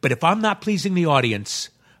do it. But if I'm not pleasing the audience,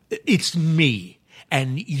 it's me.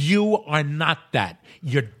 And you are not that.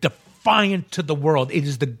 You're defiant to the world. It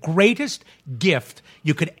is the greatest gift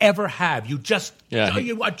you could ever have. You just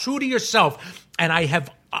you are true to yourself. And I have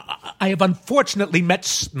unfortunately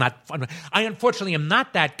met I unfortunately am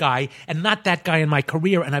not that guy and not that guy in my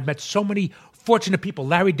career. And I've met so many fortunate people.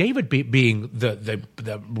 Larry David being the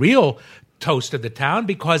real toast of the town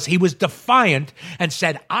because he was defiant and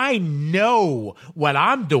said, "I know what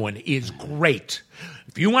I'm doing is great.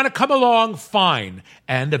 If you want to come along, fine."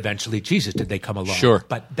 And eventually, Jesus, did they come along? Sure.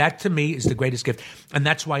 But that to me is the greatest gift. And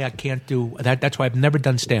that's why I can't do that. That's why I've never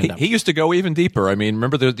done stand-up. He used to go even deeper. I mean,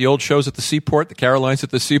 remember the old shows at the Seaport, the Carolines at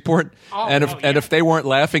the Seaport? And if they weren't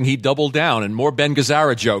laughing, he'd double down and more Ben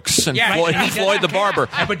Gazzara jokes and Floyd the Barber.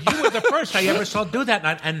 But you were the first I ever saw do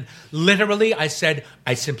that. And literally, I said,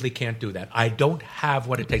 I simply can't do that. I don't have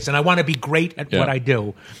what it takes. And I want to be great at what I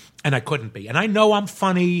do. And I couldn't be. And I know I'm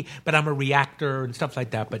funny, but I'm a reactor and stuff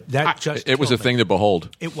like that. But that it was a thing to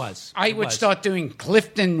behold. It was. I would start doing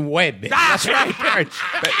Clifton Webb. That's right.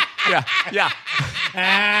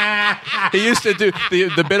 He used to do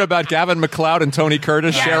the bit about Gavin MacLeod and Tony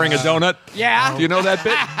Curtis sharing a donut. Yeah. Do you know that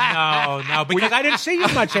bit? No, because I didn't see you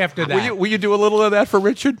much after that. Will you do a little of that for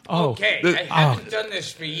Richard? Okay. I haven't done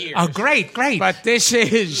this for years. Oh, great. But this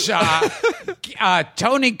is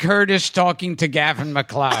Tony Curtis talking to Gavin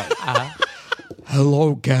MacLeod.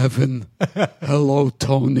 Hello, Gavin. Hello,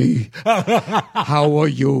 Tony. How are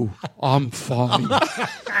you? I'm fine.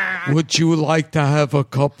 Would you like to have a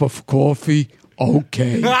cup of coffee?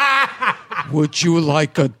 Okay. Would you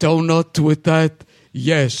like a donut with that?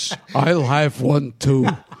 Yes, I'll have one too.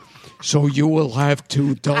 So you will have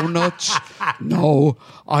 2 donuts? No,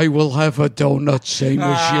 I will have a donut same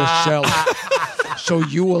as yourself. So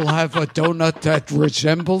you will have a donut that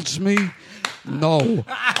resembles me? No,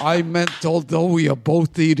 I meant although we are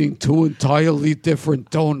both eating 2 entirely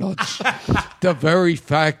different donuts, the very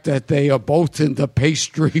fact that they are both in the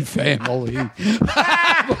pastry family.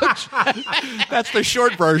 That's the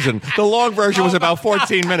short version. The long version was about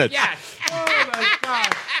 14 minutes. Yes. Oh, my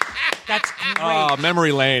God. That's great. Oh,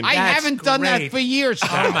 memory lane. I haven't done that for years.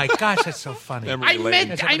 Oh, my gosh, that's so funny. I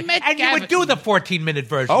met And Gavin. you would do the 14-minute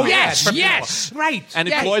version. Oh, yes. Right. And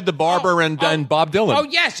Floyd the Barber and Bob Dylan. Oh,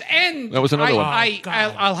 yes, and that was another one.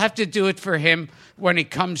 I'll have to do it for him when he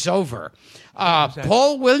comes over.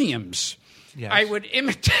 Paul Williams. Yes. I would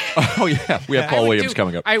imitate. Oh, yeah. We have Paul Williams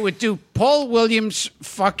coming up. I would do Paul Williams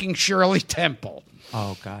fucking Shirley Temple.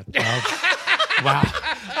 Oh, God. Wow.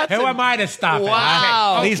 Who am I to stop it?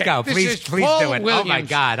 Wow. Okay. Please Okay. go. This Please is do Paul it. Williams. Oh, my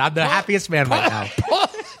God. I'm the happiest man right now.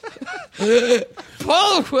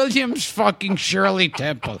 Paul Williams fucking Shirley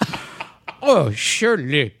Temple. Oh,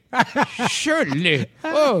 Shirley. Shirley.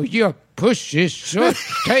 Oh, your pussy's so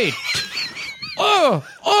tight.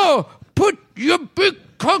 Oh, put you big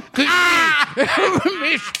cockney,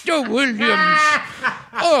 Mr. Williams.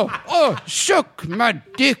 Oh, suck my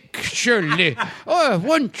dick, Shirley. Oh, I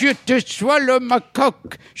want you to swallow my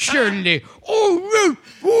cock, Shirley. Oh,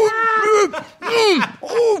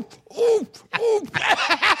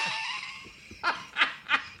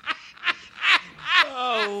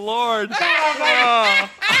 Oh, Lord. But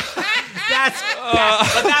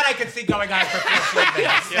that I can see going on for 15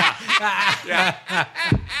 minutes.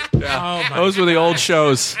 Yeah. Those were the old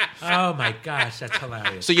shows. Oh, my gosh, that's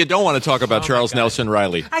hilarious. So you don't want to talk about Charles Nelson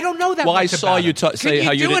Riley? I don't know that Well, I much saw about you him. say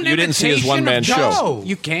how you didn't see his one-man show. No.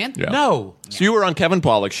 You can't? Yeah. No. So you were on Kevin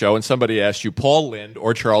Pollak's show, and somebody asked you Paul Lynde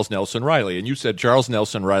or Charles Nelson Riley, and you said Charles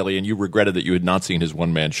Nelson Riley, and you regretted that you had not seen his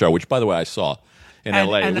one-man show, which, by the way, I saw in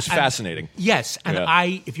L.A. It was fascinating. Yes, and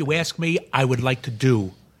if you ask me, I would like to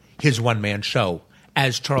do his one-man show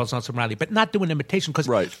as Charles Nelson Riley, but not do an imitation, because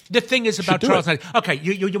the thing is about Charles Nelson. Okay,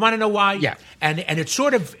 you want to know why? Yeah. And it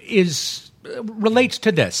sort of relates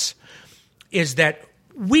to this, is that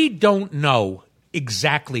we don't know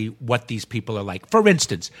exactly what these people are like. For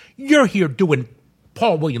instance, you're here doing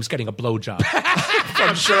Paul Williams getting a blowjob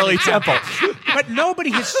from Shirley Temple. But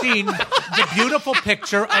nobody has seen the beautiful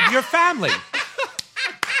picture of your family.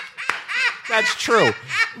 That's true.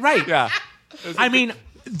 Right. Yeah. I mean,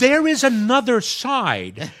 there is another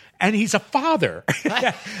side, and he's a father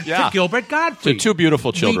to Gilbert Gottfried. To two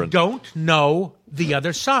beautiful children. We don't know the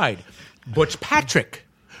other side. Butch Patrick,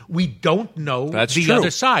 we don't know the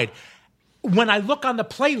other side. When I look on the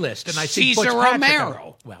playlist and I see Cesar Butch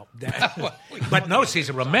Romero. But no,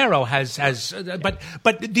 Cesar Romero has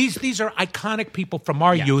but these are iconic people from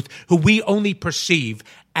our youth who we only perceive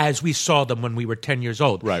as we saw them when we were 10 years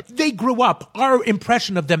old. Right. They grew up. Our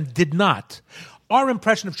impression of them did not. Our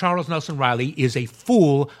impression of Charles Nelson Riley is a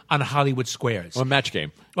fool on Hollywood squares. Well, Match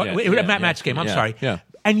Game. Match Game, I'm sorry. Yeah.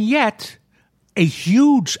 And yet,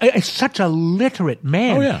 such a literate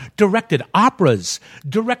man. Oh, yeah. Directed operas,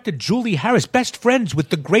 directed Julie Harris, best friends with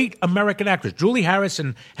the great American actress, Julie Harris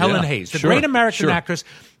and Helen Hayes, the great American actress.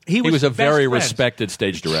 He was a very respected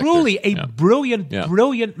stage director. Truly a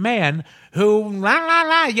brilliant man who,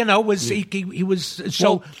 was, he was,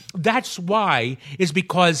 so that's why, is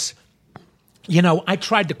because, I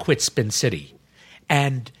tried to quit Spin City.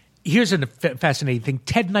 And here's a fascinating thing.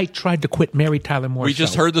 Ted Knight tried to quit Mary Tyler Moore's We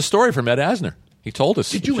just heard the story from Ed Asner. He told us.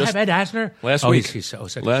 Did you have Ed Asner? Last week.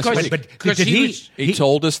 Last week. Because he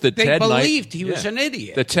told us that Ted Knight... They believed he was an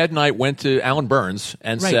idiot. That Ted Knight went to Alan Burns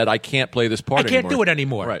and said, I can't play this part anymore. I can't do it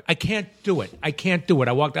anymore. Right. I can't do it.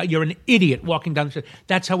 I walked out. You're an idiot walking down the street.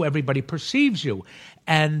 That's how everybody perceives you.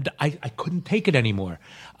 And I couldn't take it anymore.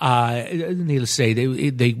 Needless to say,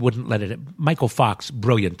 they wouldn't let it. Michael Fox,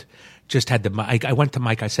 brilliant. Just had I went to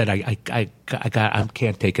Mike. I said, I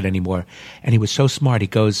can't take it anymore. And he was so smart. He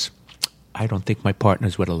goes, I don't think my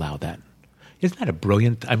partners would allow that. Isn't that a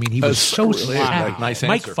brilliant? I mean, he was so smart. Nice answer.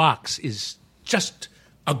 Mike Fox is just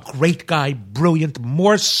a great guy, brilliant,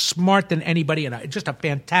 more smart than anybody, and just a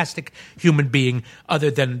fantastic human being, other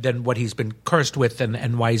than what he's been cursed with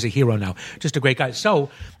and why he's a hero now. Just a great guy. So,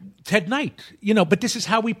 Ted Knight, but this is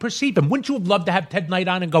how we perceive him. Wouldn't you have loved to have Ted Knight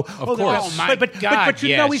on and go, Of course. but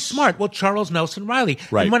you know he's smart. Well, Charles Nelson Riley.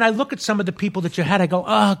 Right. And when I look at some of the people that you had, I go,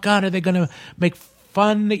 oh, God, are they going to make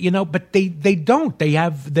fun, but they don't.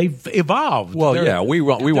 They've evolved. Well, we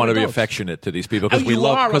want to be affectionate to these people because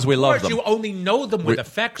we love them. You only know them with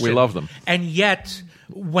affection. We love them, and yet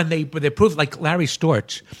when they prove, like Larry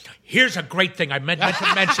Storch. Here's a great thing I meant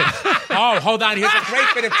to mention. Oh, hold on. Here's a great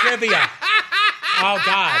bit of trivia. Oh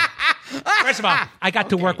God. First of all, I got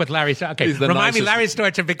to work with Larry. Okay, remind me, Larry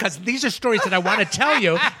Storch, because these are stories that I want to tell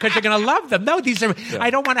you because you're going to love them. No, these are. Yeah. I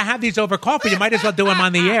don't want to have these over coffee. You might as well do them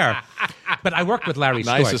on the air. But I worked with Larry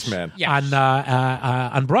Nicest Storch man.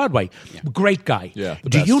 on Broadway. Yeah. Great guy. Yeah,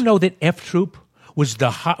 Do you know that F Troop was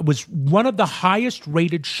one of the highest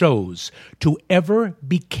rated shows to ever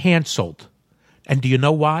be canceled? And do you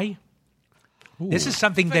know why? Ooh. This is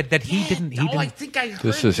something that he didn't. I think I heard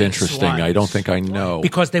this is interesting. Once. I don't think I know.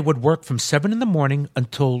 Because they would work from 7 a.m.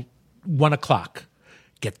 until 1 o'clock.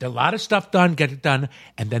 Get a lot of stuff done, get it done,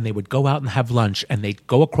 and then they would go out and have lunch, and they'd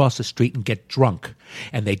go across the street and get drunk,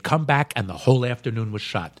 and they'd come back, and the whole afternoon was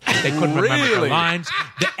shot. They couldn't remember the lines.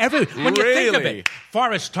 When you think of it,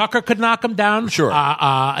 Forrest Tucker could knock them down. Sure.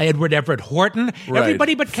 Edward Everett Horton. Right.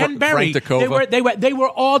 Everybody but Ken Berry. They were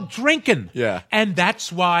all drinking. Yeah. And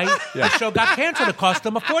that's why the show got canceled. It cost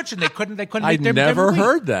them a fortune. They couldn't make their I never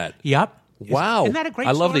heard that. Yep. Wow. Isn't that a great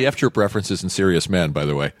I love story? the F Troop references in Serious Men, by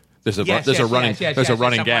the way. There's a running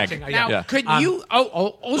gag. Now, could you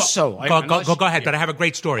also go ahead? But I have a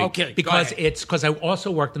great story. Okay, because I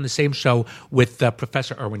also worked on the same show with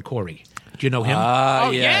Professor Irwin Corey. Do you know him?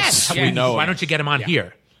 Yes. We know Why him. don't you get him on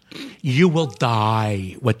here? You will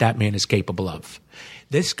die what that man is capable of.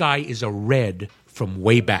 This guy is a Red from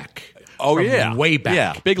way back. Oh, From yeah. way back.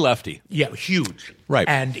 Yeah, big lefty. Yeah, huge. Right.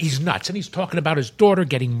 And he's nuts. And he's talking about his daughter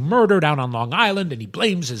getting murdered out on Long Island, and he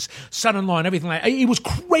blames his son-in-law and everything like that. He was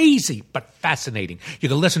crazy, but fascinating. You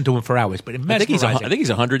can listen to him for hours, but I think he's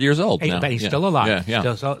 100 years old now. But he's Yeah. still alive.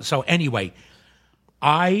 Yeah. So anyway,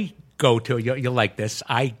 I go to, you'll like this,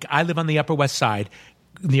 I live on the Upper West Side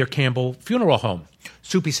near Campbell Funeral Home.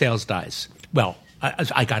 Soupy Sales dies. Well,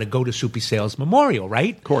 I got to go to Soupy Sales Memorial,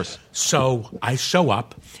 right? Of course. So I show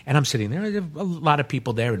up, and I'm sitting there. There are a lot of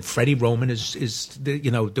people there, and Freddie Roman is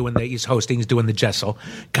he's hosting, he's doing the Jessel.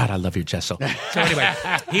 God, I love your Jessel. So anyway,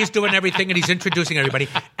 he's doing everything, and he's introducing everybody.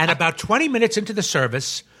 And about 20 minutes into the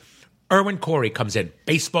service, Erwin Corey comes in,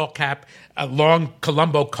 baseball cap, a long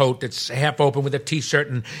Columbo coat that's half open with a T-shirt,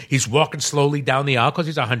 and he's walking slowly down the aisle because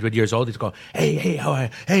he's 100 years old. He's going, hey, how are you?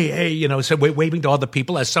 Hey, so waving to all the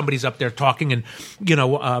people as somebody's up there talking and,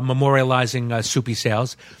 memorializing Soupy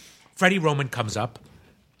Sales. Freddie Roman comes up,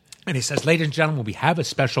 and he says, ladies and gentlemen, we have a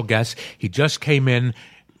special guest. He just came in.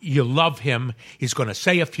 You love him. He's going to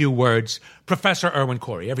say a few words. Professor Erwin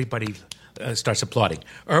Corey. Everybody starts applauding.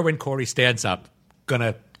 Erwin Corey stands up, going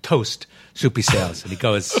to toast Soupy Sales, and he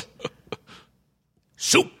goes,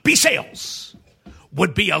 Soupy Sales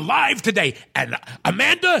would be alive today. And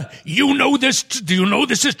Amanda, you know this. Do you know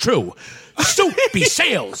this is true? Soupy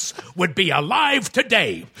Sales would be alive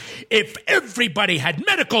today if everybody had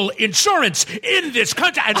medical insurance in this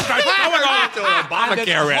country. And starts going on to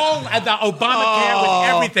Obamacare. And the Obamacare with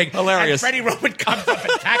everything. Hilarious. And Freddie Roman comes up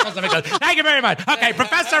and tackles him and goes, thank you very much. Okay,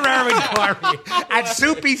 Professor Erwin Corey at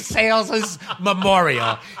Soupy Sales'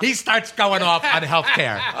 memorial. He starts going off on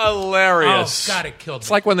healthcare. Hilarious. Oh, God, it killed me.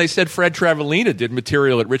 It's like when they said Fred Travellina did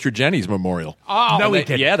material at Richard Jennings Memorial. Oh, No, he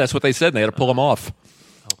didn't. Yeah, that's what they said, and they had to pull him off.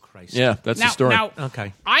 Yeah, that's the story. Now,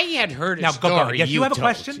 Okay. I had heard a Now, story. go. Yes, you have a told.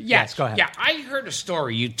 question? Yes, go ahead. Yeah, I heard a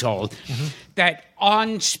story you told that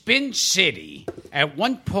on Spin City, at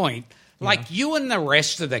one point, like you and the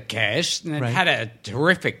rest of the cast, and it Right. had a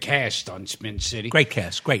terrific cast on Spin City. Great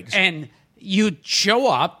cast, great. And you'd show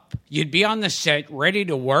up, you'd be on the set, ready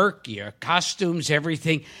to work, your costumes,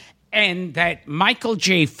 everything, and that Michael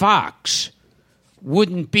J. Fox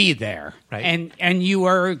wouldn't be there. Right. And you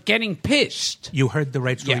were getting pissed. You heard the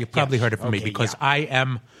right story. Yeah, You probably yes. heard it from me Okay, because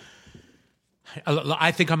yeah.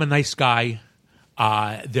 I think I'm a nice guy.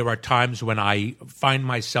 There are times when I find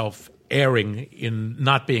myself erring in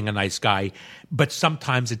not being a nice guy, but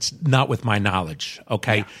sometimes it's not with my knowledge,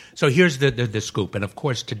 okay? Yeah. So here's the scoop. And, of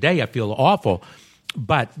course, today I feel awful,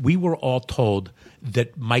 but we were all told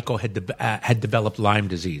that Michael had developed Lyme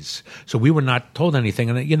disease. So we were not told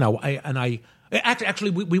anything. And,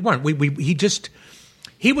 Actually, we weren't.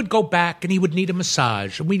 He would go back and he would need a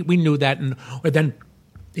massage. We knew that, or then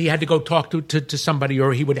he had to go talk to somebody,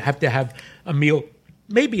 or he would have to have a meal.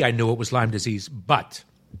 Maybe I knew it was Lyme disease, but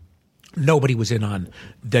nobody was in on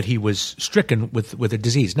that he was stricken with a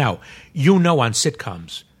disease. Now, on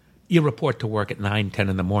sitcoms, you report to work at 9, 10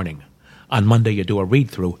 in the morning. On Monday, you do a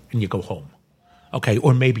read-through and you go home. Okay,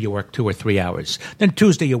 or maybe you work 2 or 3 hours. Then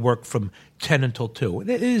Tuesday you work from 10 until 2.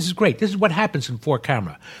 This is great. This is what happens in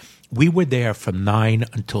 4-camera. We were there from 9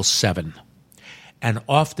 until 7. And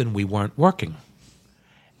often we weren't working.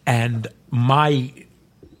 And I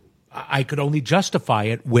could only justify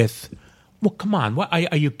it with, well, come on, what,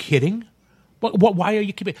 are you kidding? Why are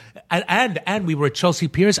you keeping? And we were at Chelsea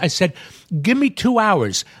Piers. I said, give me 2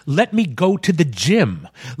 hours. Let me go to the gym.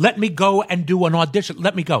 Let me go and do an audition.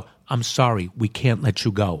 Let me go. I'm sorry, we can't let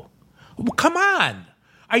you go. Well, come on.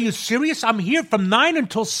 Are you serious? I'm here from 9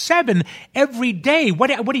 until 7 every day. What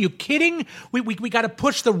are you kidding? We got to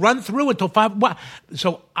push the run through until 5. What?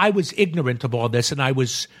 So I was ignorant of all this, and I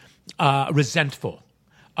was resentful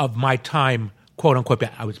of my time, quote unquote.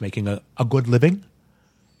 I was making a good living.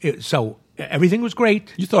 So everything was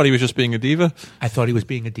great. You thought he was just being a diva? I thought he was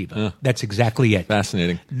being a diva. That's exactly it.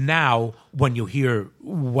 Fascinating. Now, when you hear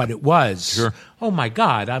what it was, Sure. Oh my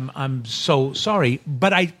God, I'm so sorry.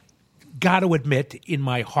 But I got to admit, in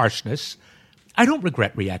my harshness, I don't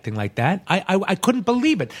regret reacting like that. I couldn't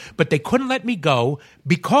believe it. But they couldn't let me go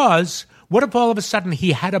because what if all of a sudden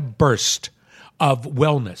he had a burst of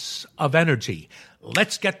wellness, of energy?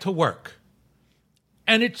 Let's get to work.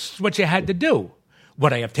 And it's what you had to do.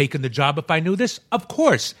 Would I have taken the job if I knew this? Of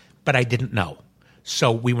course, but I didn't know.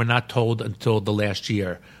 So we were not told until the last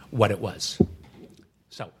year what it was.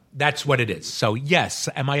 So that's what it is. So, yes.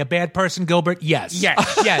 Am I a bad person, Gilbert? Yes. Yes.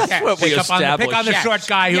 Pick on the short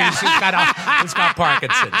guy who's got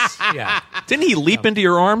Parkinson's. Yeah. Didn't he leap into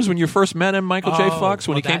your arms when you first met him, Michael J. Fox,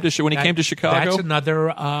 when he came to Chicago? That's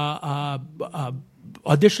another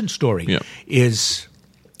audition story. Yeah. Is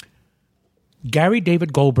Gary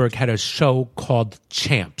David Goldberg had a show called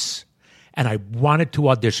Champs. And I wanted to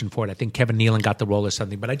audition for it. I think Kevin Nealon got the role or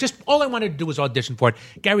something. But all I wanted to do was audition for it.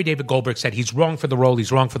 Gary David Goldberg said, he's wrong for the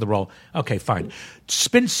role. Okay, fine.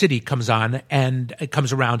 Spin City comes on and it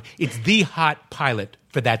comes around. It's the hot pilot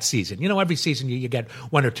for that season. Every season you get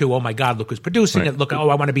one or two, oh my God, look who's producing it. Look, I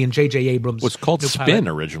want to be in J.J. Abrams. It was called Spin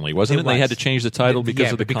originally, wasn't it? They had to change the title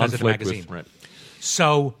because of the conflict of the magazine. Right.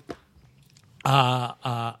 So...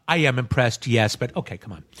 I am impressed, yes, but okay,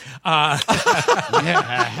 come on.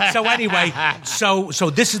 So anyway, so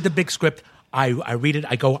this is the big script. I read it.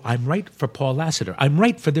 I go, I'm right for Paul Lassiter. I'm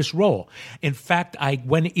right for this role. In fact, I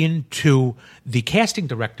went into the casting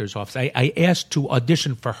director's office. I asked to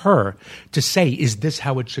audition for her to say, is this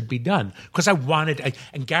how it should be done? Because I wanted,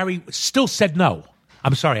 and Gary still said no.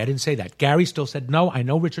 I'm sorry, I didn't say that. Gary still said, no, I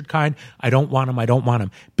know Richard Kind. I don't want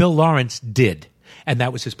him. Bill Lawrence did, and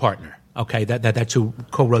that was his partner. Okay, that's who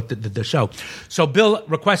co-wrote the show. So Bill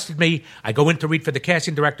requested me. I go in to read for the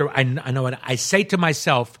casting director. I know it. I say to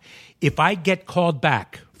myself, if I get called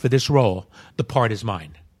back for this role, the part is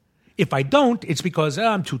mine. If I don't, it's because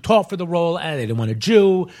I'm too tall for the role. They don't want a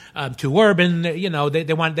Jew. I'm too urban.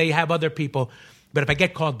 They have other people. But if I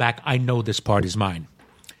get called back, I know this part is mine.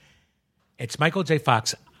 It's Michael J.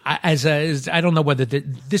 Fox. I don't know whether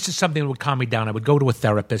this is something that would calm me down. I would go to a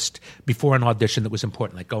therapist before an audition that was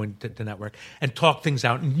important, like going to network, and talk things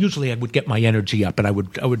out. And usually I would get my energy up and I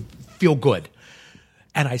would feel good.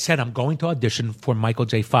 And I said, I'm going to audition for Michael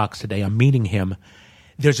J. Fox today. I'm meeting him.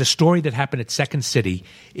 There's a story that happened at Second City.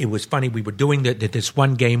 It was funny. We were doing this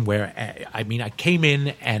one game where, I came in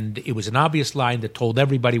and it was an obvious line that told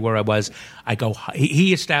everybody where I was. I go,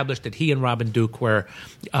 he established that he and Robin Duke were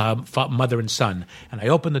mother and son. And I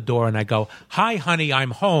open the door and I go, hi, honey,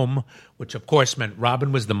 I'm home, which of course meant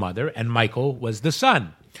Robin was the mother and Michael was the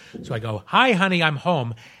son. So I go, hi, honey, I'm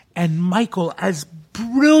home. And Michael, as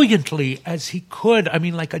brilliantly as he could,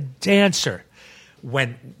 like a dancer,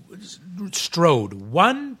 strode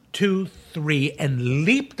 1, 2, 3 and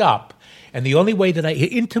leaped up, and the only way that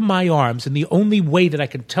into my arms, and the only way that I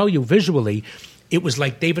can tell you visually, it was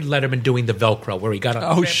like David Letterman doing the Velcro, where he got on.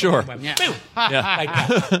 Oh, sure. And went, boom, like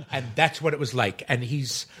that. And that's what it was like. And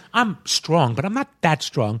I'm strong, but I'm not that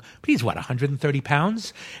strong. But he's 130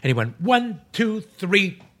 pounds, and he went 1, 2,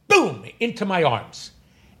 3, boom, into my arms,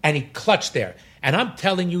 and he clutched there. And I'm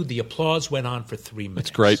telling you, the applause went on for 3 minutes.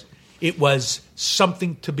 That's great. It was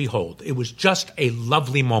something to behold. It was just a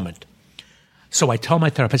lovely moment. So I tell my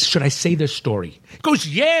therapist, should I say this story? He goes,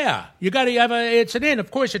 yeah, you got to have it's an in. Of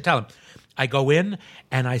course you tell him. I go in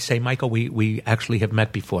and I say, Michael, we actually have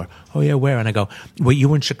met before. Oh, yeah, where? And I go, well, you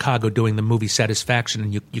were in Chicago doing the movie Satisfaction,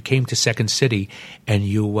 and you came to Second City and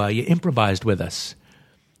you improvised with us.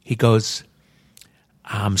 He goes,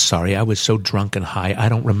 I'm sorry, I was so drunk and high, I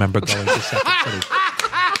don't remember going to Second City.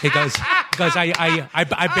 He goes,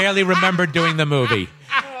 I barely remember doing the movie,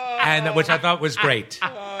 and which I thought was great.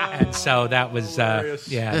 And so that was, that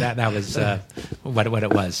was what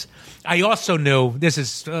it was. I also knew, this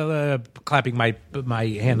is clapping my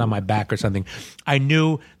hand on my back or something, I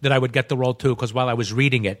knew that I would get the role too, because while I was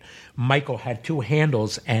reading it, Michael had 2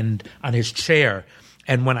 handles and on his chair.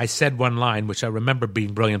 And when I said one line, which I remember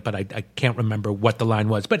being brilliant, but I can't remember what the line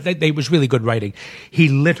was, but they was really good writing. He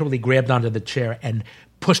literally grabbed onto the chair and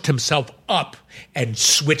pushed himself up and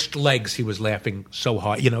switched legs. He was laughing so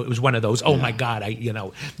hard. It was one of those, oh my God,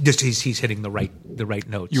 he's hitting the right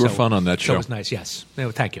note. You were fun on that show. So it was nice, yes.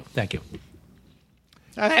 Thank you.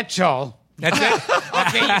 That's all. That's it?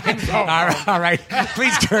 Okay, you can go. All right.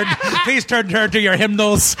 Please turn to your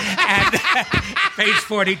hymnals and page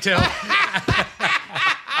 42.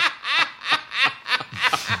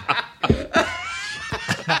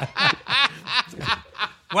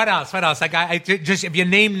 What else? I got just if you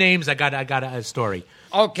name names, I got a story.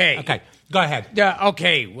 Okay. Go ahead.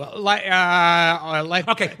 Okay. Well,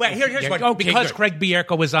 okay. Well, here's one. Okay, because good. Craig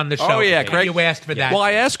Bierko was on the show. Oh yeah, Craig. You asked for that. Well,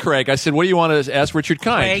 I asked Craig. I said, "What do you want to ask Richard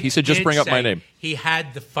Kind?" Craig he said, "Just bring up my name." He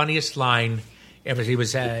had the funniest line ever. He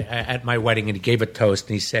was at my wedding and he gave a toast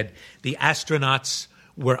and he said, "The astronauts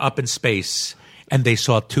were up in space and they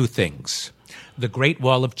saw 2 things: the Great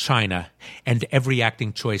Wall of China and every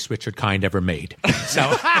acting choice Richard Kind ever made." So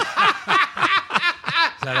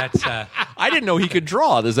that's. I didn't know he could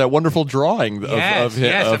draw. There's that wonderful drawing of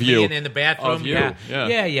you. Being in the bathroom. Of you.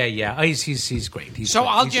 Yeah. Oh, he's great. So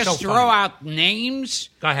I'll just throw out names.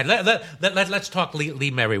 Go ahead. Let's talk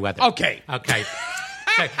Lee Merriweather. Okay.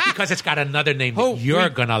 Because it's got another name that you're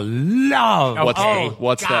going to love.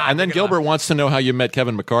 What's that? And then Gilbert wants to know how you met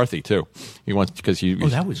Kevin McCarthy, too. He wants because you. Oh,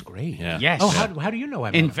 that was great. Yeah. Yes. Oh, how do you know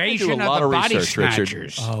him? Invasion of the Body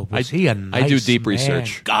Snatchers. Oh, was he a nice I do deep man?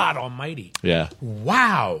 research. God almighty. Yeah.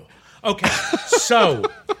 Wow. Okay. So,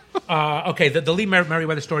 the Lee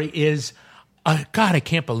Merriweather story is, God, I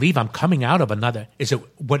can't believe I'm coming out of another. Is it,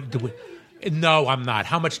 no, I'm not.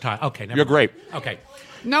 How much time? Okay. You're great. Okay.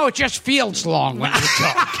 No, it just feels long when you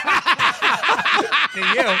talk. To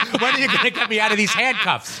you, when are you going to get me out of these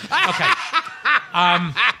handcuffs? Okay.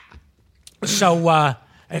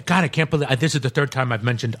 God, I can't believe this is the third time I've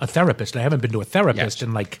mentioned a therapist. I haven't been to a therapist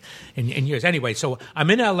in years. Anyway, so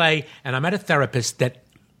I'm in LA and I'm at a therapist that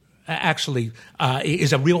actually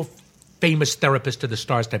is a real famous therapist to the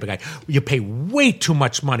stars type of guy. You pay way too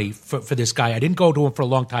much money for this guy. I didn't go to him for a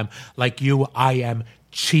long time. Like you, I am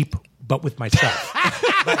cheap, but with myself.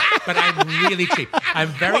 but I'm really cheap. I'm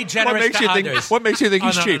very generous to others. What makes you think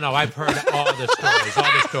he's cheap? No. I've heard all the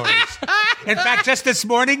stories. In fact, just this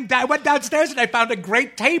morning, I went downstairs and I found a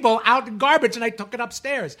great table out in garbage and I took it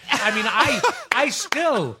upstairs. I mean, I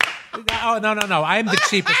still... Oh, no. I am the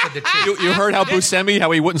cheapest of the cheap. You heard how Buscemi,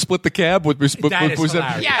 how he wouldn't split the cab with Buscemi? That is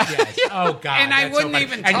hilarious. Yes. Oh, God. And I wouldn't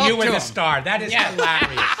even talk And you to were the him. star. That is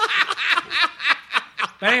hilarious.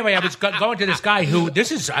 But anyway, I was going to this guy who,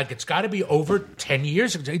 it's got to be over 10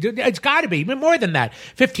 years ago. It's got to be, even more than that.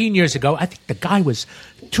 15 years ago, I think the guy was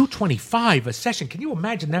 $225 a session. Can you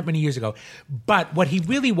imagine that many years ago? But what he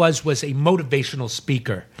really was a motivational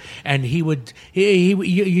speaker. And you would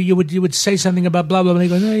say something about blah, blah, blah. And he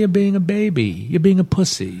goes, no, you're being a baby. You're being a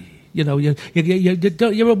pussy. You know, you're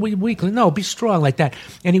a weakling. No, be strong like that.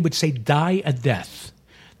 And he would say, die a death.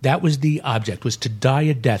 That was the object, was to die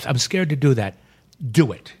a death. I'm scared to do that.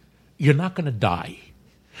 Do it. You're not going to die.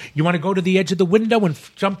 You want to go to the edge of the window and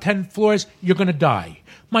jump 10 floors? You're going to die.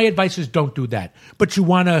 My advice is don't do that. But you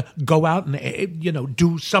want to go out and,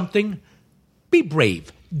 do something? Be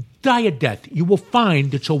brave. Die a death. You will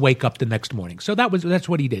find that you'll wake up the next morning. So that's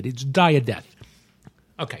what he did. It's die a death.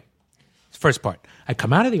 Okay. First part. I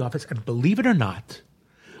come out of the office and believe it or not,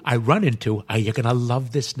 I run into, you're going to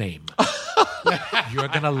love this name. You're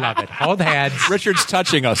going to love it. Hold hands. Richard's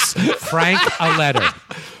touching us. Frank Aletter.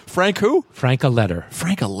 Frank who? Frank Aletter.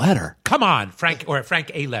 Frank Aletter. Come on, Frank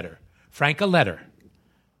A. Letter. Frank Aletter.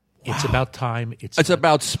 Wow. It's about time. It's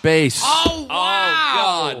about space. Oh, wow.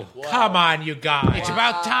 God. Come on, you guys. It's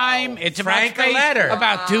about time. It's Frank about space. Aletter.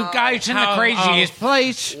 About two guys in the craziest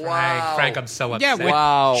place. Wow. Frank, I'm so upset.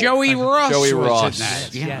 Yeah, with Joey Ross was Ross. in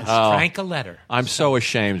that. Yes, Frank Aletter. I'm so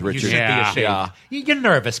ashamed, Richard. You should be ashamed. Yeah. You're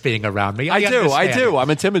nervous being around me. I do.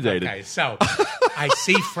 I'm intimidated. Okay, so I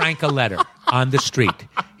see Frank Aletter on the street.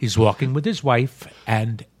 He's walking with his wife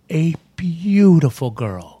and a beautiful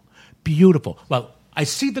girl. Beautiful. Well, I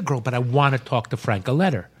see the girl, but I want to talk to Frank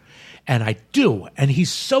Aletter. And I do. And he's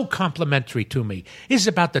so complimentary to me. This is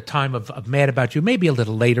about the time of Mad About You, maybe a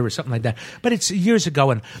little later or something like that. But it's years ago.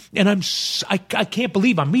 And I can't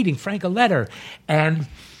believe I'm meeting Frank Aletter. And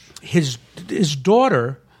his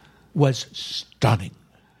daughter was stunning.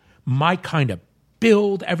 My kind of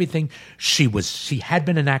build, everything. She had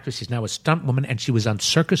been an actress. She's now a stunt woman, and she was on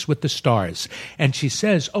Circus with the Stars. And she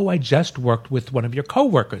says, I just worked with one of your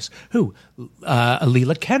coworkers. Who?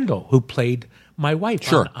 Alila Kendall, who played my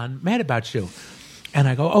wife on Mad About You. And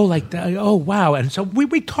I go, wow. And so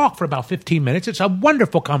we talk for about 15 minutes. It's a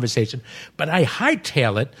wonderful conversation. But I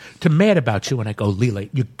hightail it to Mad About You, and I go, Leela,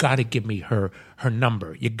 you got to give me her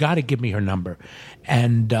number. You got to give me her number.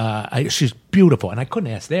 And she's beautiful. And I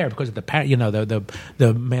couldn't ask there because of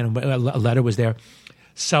the man, a letter was there.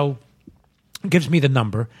 So gives me the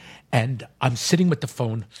number, and I'm sitting with the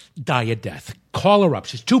phone, die a death. Call her up.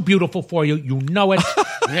 She's too beautiful for you. You know it.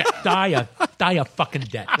 Die a fucking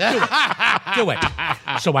death. Do it.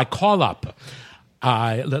 So I call up.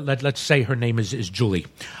 Let's say her name is Julie.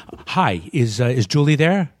 Hi, is Julie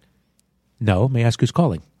there? No. May I ask who's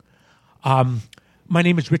calling? My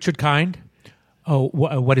name is Richard Kind. Oh,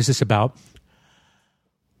 what is this about?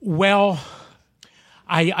 Well,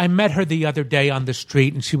 I met her the other day on the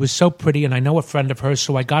street, and she was so pretty, and I know a friend of hers,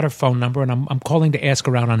 so I got her phone number, and I'm calling to ask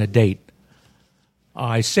her out on a date.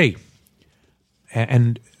 I see.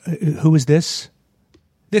 And who is this?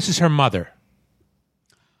 This is her mother.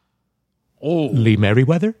 Oh. Lee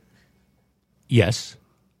Merriweather? Yes.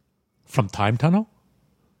 From Time Tunnel?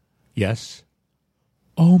 Yes.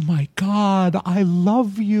 Oh, my God, I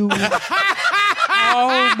love you.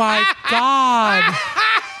 Oh, my God.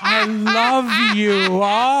 I love you.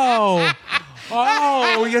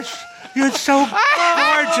 Oh, you're so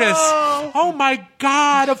gorgeous. Oh, my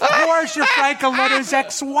God. Of course you're Frank Alletti's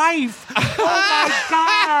ex-wife. Oh, my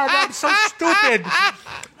God. I'm so stupid.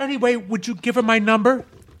 Anyway, would you give her my number?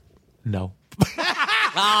 No.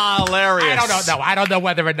 Hilarious. I don't know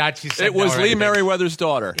whether or not she said it was no Lee Merriweather's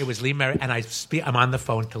daughter. It was Lee Merriweather, and I'm on the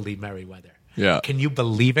phone to Lee Merriweather. Yeah. Can you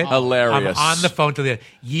believe it? Hilarious. I'm on the phone to the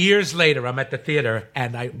years later. I'm at the theater,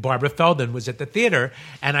 and Barbara Feldon was at the theater,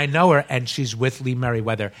 and I know her, and she's with Lee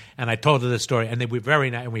Merriweather, and I told her the story, and they were very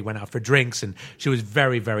nice, and we went out for drinks, and she was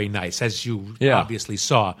very, very nice, as you obviously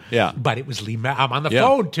saw. Yeah. But it was Lee. I'm on the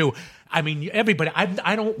phone too. I mean, everybody.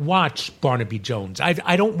 I don't watch Barnaby Jones.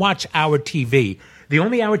 I don't watch Our TV. The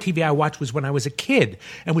only Our TV I watched was when I was a kid,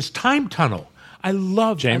 and was Time Tunnel. I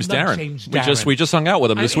love James Darren. James Darren. We just hung out with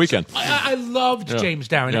him this weekend. I loved James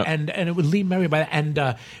Darren, and it was Lee Merriweather, and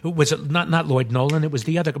it was not Lloyd Nolan. It was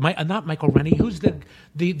the other, not Michael Rennie. Who's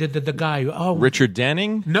the guy? Oh, Richard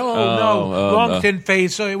Denning. No, long thin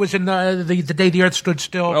face. So it was in the Day the Earth Stood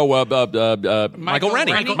Still. Michael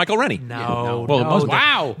Rennie. Michael Rennie. No.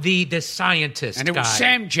 Wow. The scientist. And it was guy.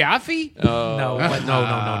 Sam Jaffe. No,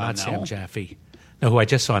 not Sam Jaffe. No, who I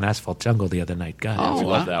just saw in Asphalt Jungle the other night. God, I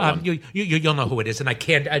love that one. You'll know who it is, and I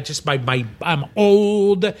can't. I'm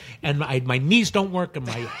old, and my knees don't work, and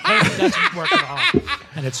my head doesn't work at all,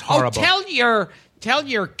 and it's horrible. Tell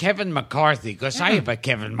your Kevin McCarthy, because I have a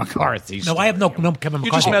Kevin McCarthy story. No, I have no Kevin McCarthy.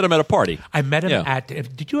 You just met him at a party. I met him at.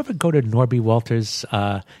 Did you ever go to Norby Walters'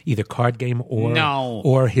 either card game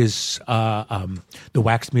or his the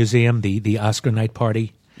Wax Museum, the Oscar night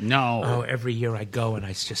party? No. Oh, every year I go and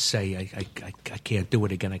I just say I can't do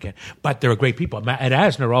it again. I can't. But there are great people. Ed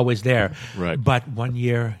Asner always there. Right. But one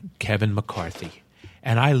year, Kevin McCarthy.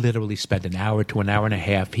 And I literally spent an hour to an hour and a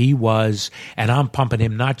half. He was, and I'm pumping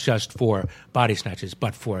him not just for Body Snatchers,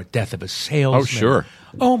 but for Death of a Salesman. Oh, sure.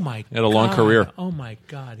 Oh, my God. He had a long career. Oh, my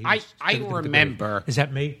God. I remember. Is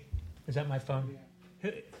that me? Is that my phone?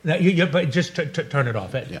 But just turn it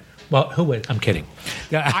off. Yeah. Well, who is? I'm kidding.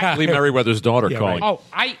 Lee Merriweather's daughter calling. Right. Oh,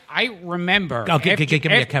 I remember. Give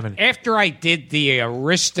me a Kevin. After I did the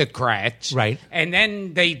Aristocrats, right, and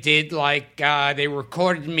then they did they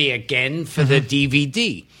recorded me again for the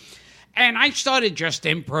DVD, and I started just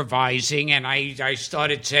improvising, and I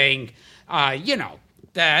started saying,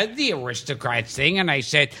 the Aristocrats thing, and I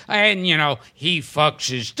said, he fucks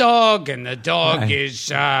his dog, and the dog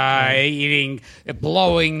is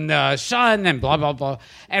blowing the sun, and blah, blah, blah.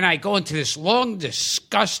 And I go into this long,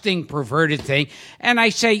 disgusting, perverted thing, and I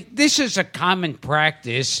say, this is a common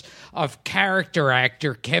practice of character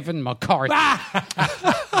actor Kevin McCarthy.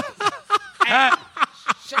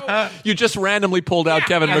 So, you just randomly pulled out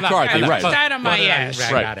Kevin McCarthy, right? Out of my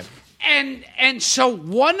ass. Right. And so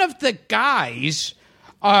one of the guys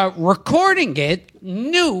recording it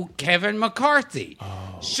knew Kevin McCarthy.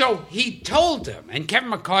 Oh. So he told him, and Kevin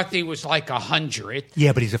McCarthy was like 100.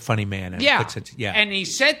 Yeah, but he's a funny man. And And he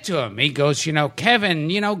said to him, he goes, Kevin,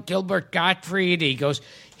 Gilbert Gottfried, he goes,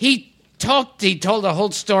 he told a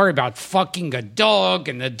whole story about fucking a dog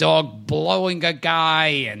and the dog blowing a guy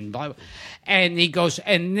and blah, blah. And he goes,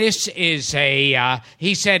 and this is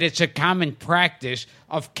he said it's a common practice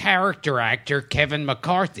of character actor Kevin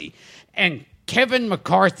McCarthy. And Kevin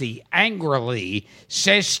McCarthy angrily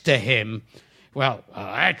says to him, well,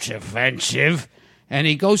 that's offensive. And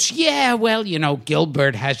he goes, yeah, well,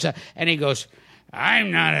 Gilbert has a... And he goes, I'm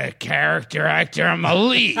not a character actor, I'm a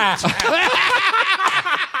lead. That's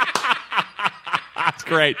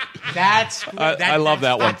great. I love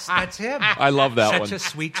that one. That's him. I love that one. Such a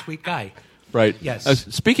sweet, sweet guy. Right. Yes.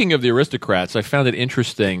 Speaking of the Aristocrats, I found it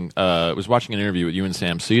interesting. I was watching an interview with you and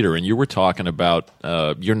Sam Cedar, and you were talking about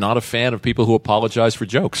you're not a fan of people who apologize for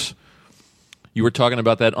jokes. You were talking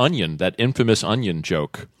about that infamous onion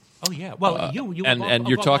joke. Oh yeah. Well,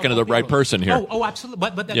 you're talking to the right person here. Oh,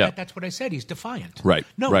 absolutely. But that's what I said. He's defiant. Right.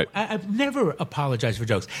 No, right. I've never apologized for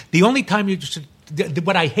jokes. The only time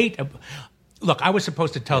what I hate. Look, I was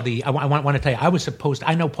supposed to tell I want to tell you.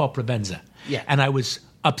 I know Paul Provenza. Yeah. And I was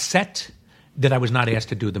upset that I was not asked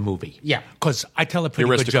to do the movie. Yeah. Because I tell a pretty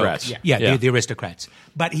good joke. Yeah. The Aristocrats.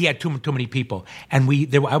 But he had too many people. And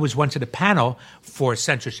I was once at a panel for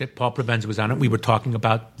censorship. Paul Provenza was on it. We were talking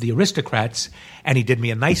about the Aristocrats, and he did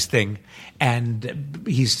me a nice thing. And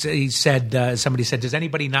he said, somebody said, does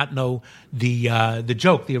anybody not know the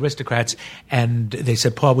joke, the Aristocrats? And they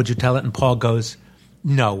said, Paul, would you tell it? And Paul goes,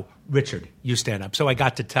 no, Richard, you stand up. So I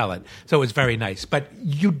got to tell it. So it was very nice. But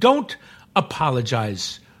you don't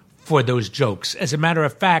apologize for those jokes. As a matter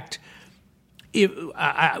of fact,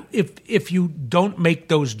 if you don't make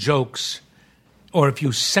those jokes, or if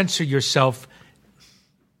you censor yourself.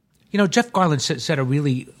 You know, Jeff Garlin said a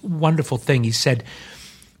really wonderful thing. He said,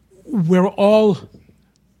 we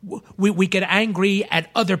get angry at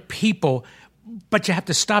other people, but you have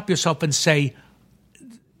to stop yourself and say,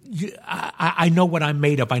 I know what I'm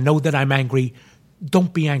made of. I know that I'm angry.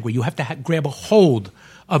 Don't be angry. You have to grab a hold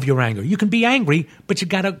of your anger. You can be angry, but you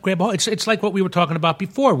got to grab a hold. It's like what we were talking about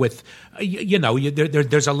before with,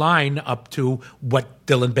 there's a line up to what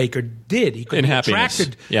Dylan Baker did. He could be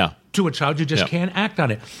attracted to a child. You just can't act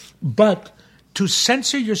on it. But to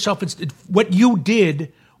censor yourself, what you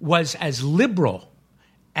did was as liberal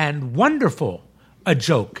and wonderful a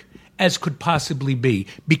joke as could possibly be,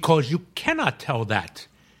 because you cannot tell that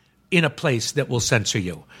in a place that will censor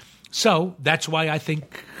you. So that's why I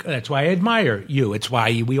admire you. It's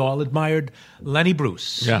why we all admired Lenny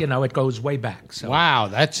Bruce. Yeah. You know, it goes way back. So. Wow,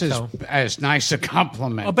 that's as nice a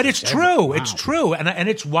compliment. Oh, but it's true. Wow. It's true. And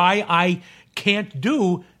it's why I can't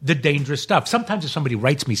do the dangerous stuff. Sometimes if somebody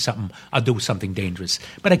writes me something, I'll do something dangerous.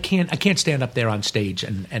 But I can't stand up there on stage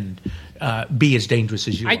and be as dangerous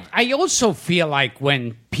as you are. I also feel like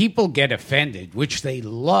when people get offended, which they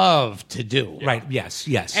love to do. Right, yes.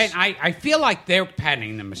 And I feel like they're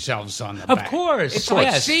patting themselves on the back. Of course. It's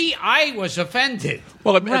like, see, I was offended.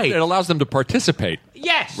 Well, it allows them to participate.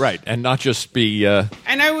 Yes. Right, and not just be... And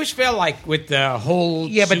I always feel like with the whole...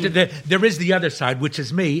 Yeah, but there is the other side, which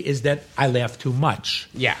is me, is that I laugh too much.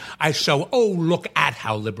 Yeah. I show, look at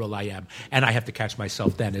how liberal I am. And I have to catch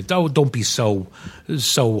myself then. And, don't be so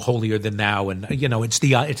holier than thou. And, it's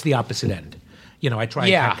the opposite end. I try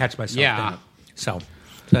and catch myself then. So...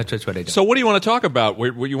 That's what I do. So what do you want to talk about?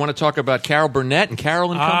 You want to talk about Carol Burnett and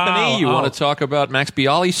Carol and Company? You want to talk about Max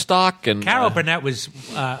Bialystock? And Carol Burnett was,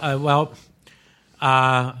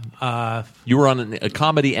 you were on a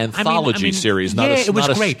comedy anthology series, not it was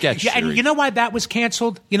not great. A sketch series. And you know why that was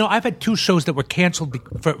canceled? I've had 2 shows that were canceled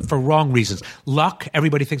for wrong reasons. Luck,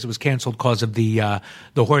 everybody thinks it was canceled because of the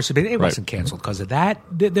horses. It wasn't canceled because of that.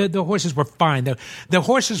 The horses were fine. The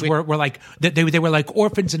horses were like they were like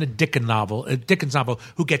orphans in a Dickens novel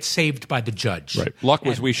who get saved by the judge. Right. Luck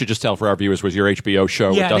was, we should just tell for our viewers, was your HBO show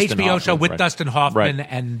with Dustin Hoffman. HBO show with Dustin Hoffman.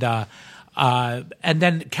 Right. And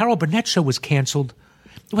then Carol Burnett's show was canceled.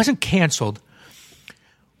 It wasn't canceled.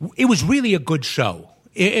 It was really a good show.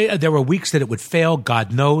 There were weeks that it would fail,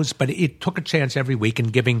 God knows, but it took a chance every week in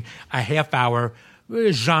giving a half-hour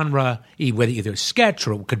genre, whether either a sketch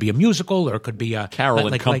or it could be a musical or it could be a... Carol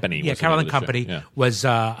and Company. Carol and Company was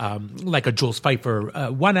like a Jules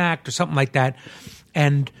Feiffer one act or something like that.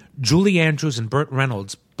 And Julie Andrews and Burt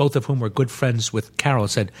Reynolds, both of whom were good friends with Carol,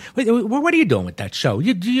 said, what are you doing with that show?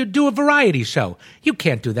 You do a variety show. You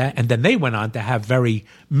can't do that. And then they went on to have very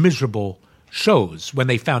miserable shows when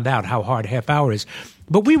they found out how hard Half Hour is.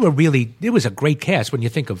 But it was a great cast when you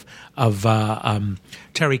think of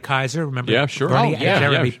Terry Kaiser, remember? Yeah, sure. Bernie, and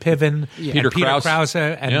Jeremy Piven, Peter Krause.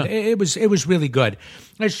 And it was really good.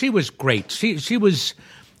 And she was great. She was,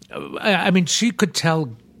 she could tell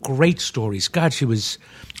great stories. God, she's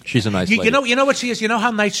a nice lady. You know what she is? You know how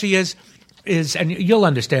nice she is, and you'll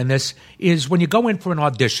understand this, is when you go in for an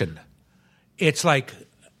audition, it's like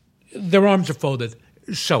their arms are folded.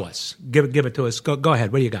 Show us. Give it to us. Go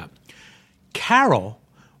ahead. What do you got? Carol,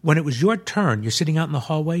 when it was your turn, you're sitting out in the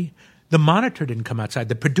hallway, the monitor didn't come outside.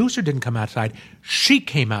 The producer didn't come outside. She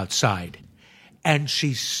came outside, and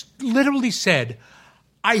she literally said,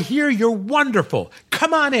 I hear you're wonderful.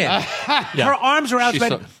 Come on in. Her arms are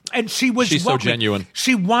outside. And she's so genuine.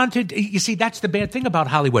 She wanted, you see, that's the bad thing about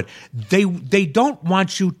Hollywood. They don't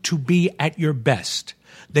want you to be at your best.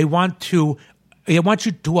 They want you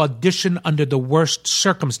to audition under the worst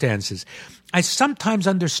circumstances. I sometimes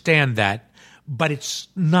understand that, but it's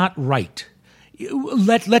not right.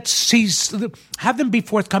 Let's have them be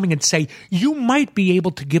forthcoming and say, you might be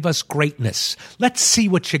able to give us greatness. Let's see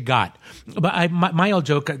what you got. But my old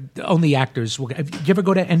joke, only actors. Do you ever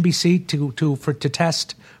go to NBC to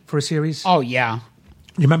test for a series? Oh, yeah.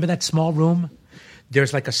 You remember that small room?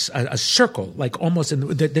 There's like a circle, like almost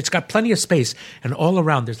that's got plenty of space, and all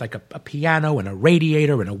around there's like a piano and a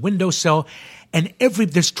radiator and a windowsill, and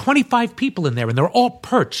there's 25 people in there, and they're all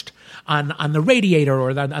perched on the radiator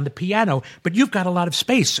or on the piano, but you've got a lot of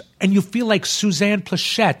space, and you feel like Suzanne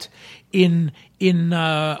Pleshette or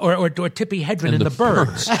Tippi Hedren in The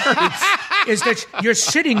Birds. is that you're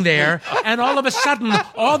sitting there, and all of a sudden,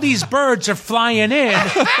 all these birds are flying in,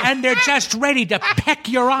 and they're just ready to peck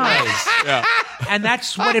your eyes. Yeah. And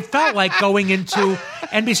that's what it felt like going into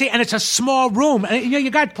NBC. And it's a small room. And, you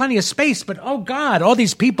got plenty of space, but oh, God, all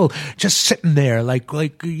these people just sitting there like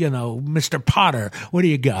Mr. Potter. What do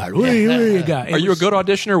you got? What do you got? Are you a good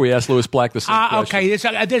auditioner? We asked Louis Black the same question.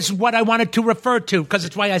 Okay, this is what I wanted to refer to, because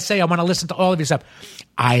it's why I say I want to listen to all of your stuff.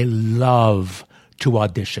 I love to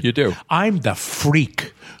audition. You do. I'm the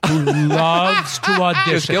freak who loves to audition.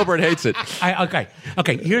 Because Gilbert hates it.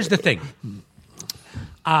 Okay, here's the thing.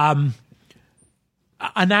 An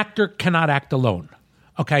actor cannot act alone.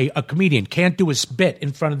 Okay, a comedian can't do his bit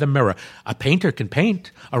in front of the mirror. A painter can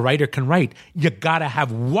paint. A writer can write. You got to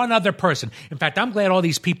have one other person. In fact, I'm glad all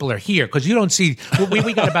these people are here, because you don't see.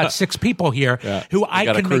 We got about 6 people here who I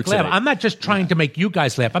can make laugh. I'm not just trying to make you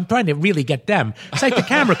guys laugh. I'm trying to really get them. It's like the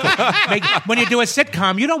camera crew. When you do a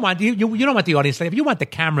sitcom, you don't want the audience to laugh. You want the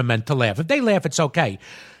cameramen to laugh. If they laugh, it's okay.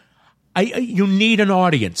 You need an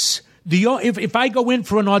audience. If I go in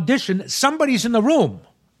for an audition, somebody's in the room.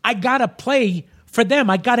 I got to play for them.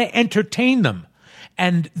 I got to entertain them.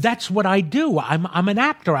 And that's what I do. I'm an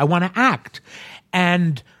actor. I want to act.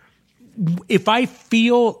 And if I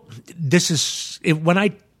feel when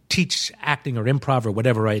I teach acting or improv or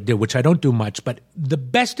whatever I do, which I don't do much, but the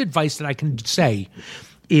best advice that I can say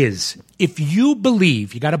is, if you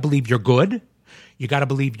got to believe you're good. You got to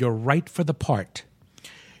believe you're right for the part.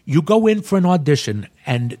 You go in for an audition,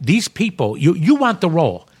 and these people, you want the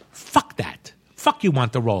role. Fuck that. Fuck, you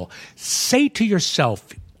want the role. Say to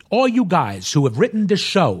yourself, all you guys who have written this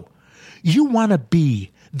show, you want to be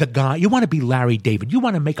the guy. You want to be Larry David. You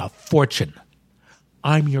want to make a fortune.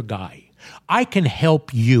 I'm your guy. I can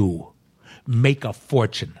help you make a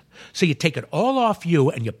fortune. So you take it all off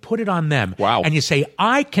you and you put it on them. Wow. And you say,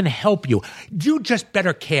 I can help you. You just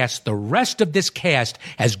better cast the rest of this cast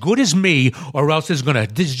as good as me, or else this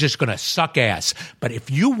is just going to suck ass. But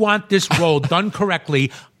if you want this role done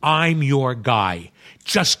correctly, I'm your guy.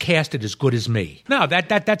 Just cast it as good as me. No,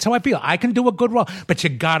 that's how I feel. I can do a good role, but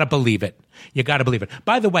you got to believe it. You got to believe it.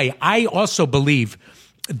 By the way, I also believe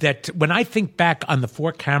that when I think back on the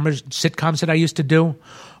 4 cameras sitcoms that I used to do,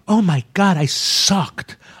 oh my God, I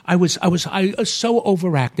sucked. I was so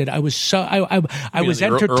overacted. I was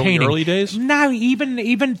entertaining. Early days? No,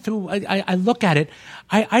 even through. I look at it.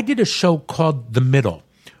 I did a show called The Middle,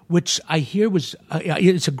 which I hear was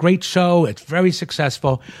it's a great show. It's very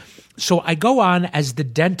successful. So I go on as the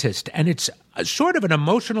dentist, and it's sort of an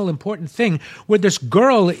emotional, important thing where this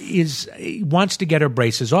girl wants to get her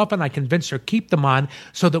braces off, and I convince her keep them on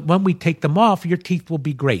so that when we take them off, your teeth will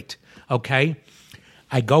be great. Okay.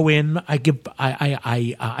 I go in,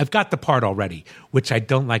 I've got the part already, which I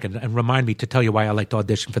don't like, and remind me to tell you why I like to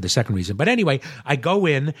audition for the second reason. But anyway, I go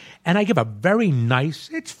in and I give a very nice,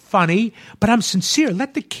 it's funny, but I'm sincere.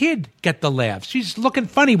 Let the kid get the laughs. She's looking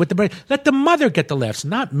funny with let the mother get the laughs,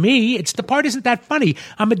 not me. The part isn't that funny.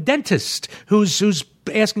 I'm a dentist who's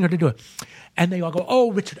asking her to do it. And they all go,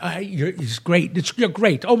 "Oh, Richard, you're great. You're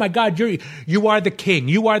great. Oh my God, you are the king.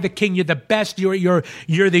 You are the king. You're the best. You're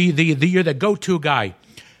the go-to guy."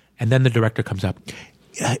 And then the director comes up.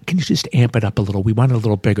 Can you just amp it up a little? We want it a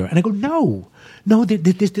little bigger. And I go, no,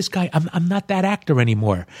 this guy, I'm not that actor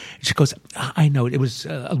anymore. And she goes, I know. It was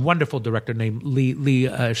a wonderful director named Lee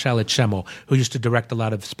Shalit Shemmel, who used to direct a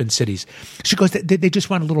lot of Spin Cities. She goes, they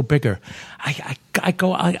just want a little bigger. I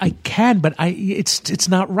go, I can, but it's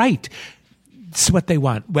not right. It's what they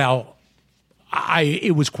want. Well,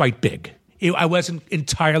 it was quite big. I wasn't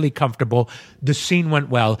entirely comfortable. The scene went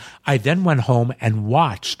well. I then went home and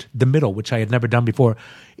watched The Middle, which I had never done before.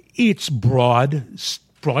 It's broad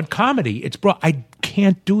comedy. It's broad. I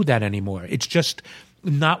can't do that anymore. It's just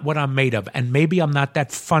not what I'm made of. And maybe I'm not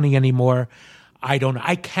that funny anymore. I don't know.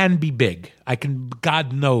 I can be big.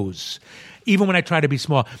 God knows. Even when I try to be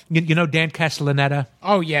small. You know Dan Castellaneta?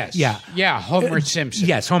 Oh, yes. Yeah, Homer Simpson.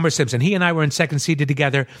 Yes, Homer Simpson. He and I were in Second City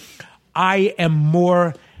together. I am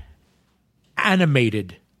more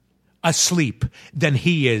animated asleep than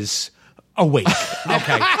he is awake.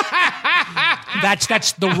 Okay.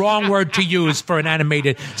 That's the wrong word to use for an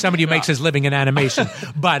animated, somebody who makes his living in animation.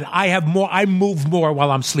 But I move more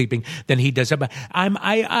while I'm sleeping than he does.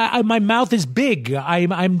 My mouth is big.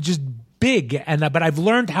 I'm just big, but I've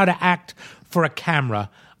learned how to act for a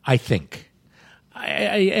camera, I think.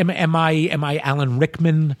 Am I Alan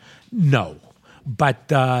Rickman? No.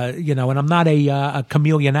 But, and I'm not a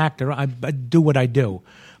chameleon actor. I do what I do.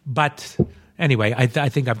 But anyway, I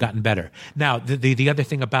think I've gotten better. Now, the other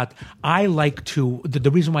thing about, I like to, the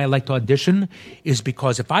reason why I like to audition is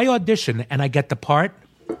because if I audition and I get the part,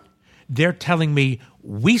 they're telling me,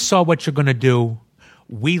 we saw what you're going to do.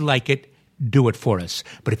 We like it. Do it for us.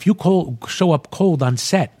 But if you show up cold on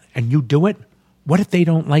set and you do it, what if they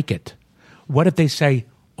don't like it? What if they say,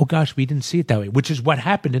 oh, gosh, we didn't see it that way, which is what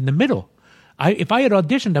happened in the middle. If I had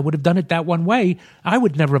auditioned, I would have done it that one way. I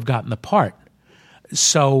would never have gotten the part.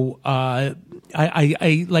 So I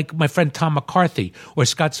like my friend Tom McCarthy or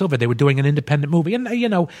Scott Silver. They were doing an independent movie. And,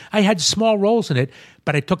 I had small roles in it,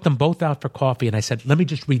 but I took them both out for coffee and I said, let me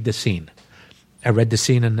just read the scene. I read the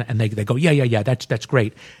scene and they go, yeah, that's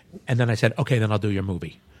great. And then I said, okay, then I'll do your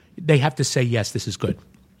movie. They have to say, yes, this is good.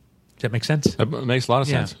 Does that make sense? That makes a lot of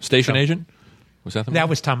sense. Station Agent? Was that the movie? That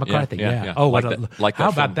was Tom McCarthy, yeah. Oh, how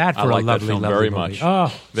about that for a lovely very movie? Much.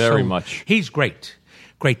 Oh, very much. He's great.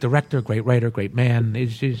 Great director, great writer, great man.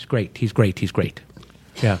 He's great. He's great.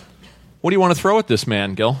 Yeah. What do you want to throw at this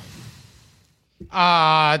man, Gil?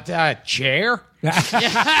 Chair.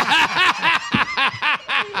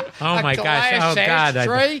 Oh my gosh! Oh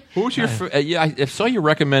God! Who's your? I saw you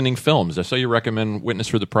recommending films. I saw you recommend Witness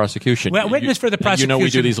for the Prosecution. Well, Witness for the Prosecution.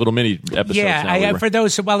 We do these little mini episodes. Yeah, for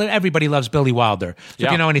those. Well, everybody loves Billy Wilder. So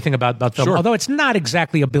if you know anything about film, sure. Although it's not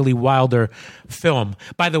exactly a Billy Wilder film.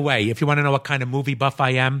 By the way, if you want to know what kind of movie buff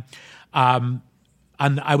I am,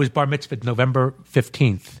 I was bar mitzvahed November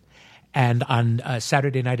 15th, and on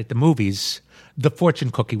Saturday night at the movies, The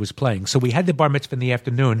Fortune Cookie was playing. So we had the bar mitzvah in the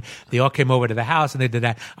afternoon. They all came over to the house and they did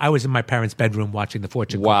that. I was in my parents' bedroom watching The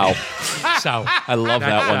Fortune Cookie. Wow. So I love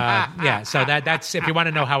that one. Yeah. So that's if you want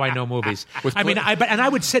to know how I know movies. I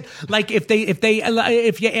would sit like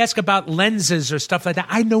if you ask about lenses or stuff like that,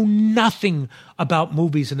 I know nothing about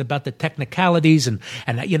movies and about the technicalities and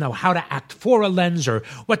how to act for a lens or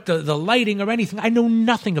what the lighting or anything. I know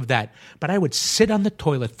nothing of that. But I would sit on the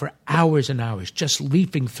toilet for hours and hours just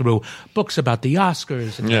leafing through books about the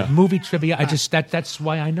Oscars and movie trivia. That's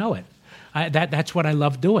why I know it. That's what I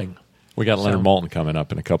love doing. We got Leonard Maltin coming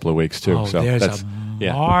up in a couple of weeks too. So there's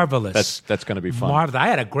marvelous. That's going to be fun. Marvelous. I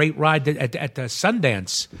had a great ride at the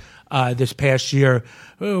Sundance this past year.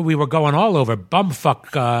 We were going all over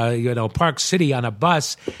bumfuck, Park City on a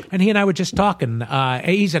bus, and he and I were just talking.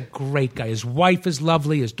 He's a great guy. His wife is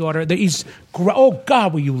lovely. His daughter. He's oh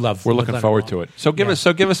God, will you love? We're looking forward to it. So give us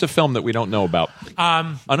a film that we don't know about.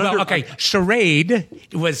 Charade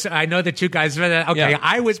was. I know that you guys read that. Okay, Yeah.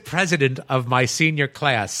 I was president of my senior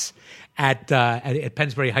class at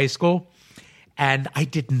Pennsbury High School, and I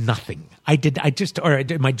did nothing. I did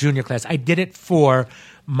my junior class. I did it for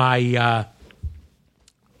my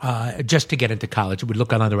just to get into college. It would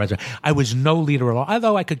look on the resume. I was no leader at all,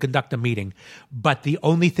 although I could conduct a meeting. But the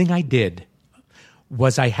only thing I did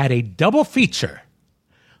was I had a double feature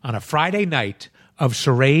on a Friday night of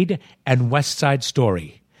Charade and West Side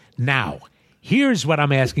Story. Now, here's what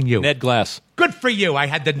I'm asking you. Ned Glass. Good for you. I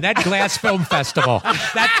had the Ned Glass Film Festival.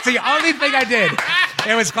 That's the only thing I did.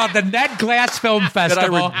 It was called the Ned Glass Film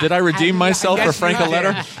Festival. Did I redeem myself for Frank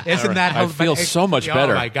Aletta? Isn't that? I feel so much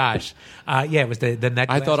better. Oh my gosh! It was the Ned. I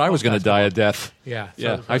Glass thought I was going to die a death. Yeah,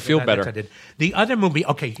 I feel better. That's what I did. The other movie.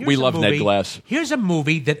 Okay, we love Ned Glass. Here's a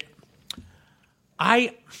movie that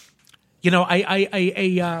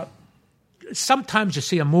sometimes you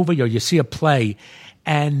see a movie or you see a play,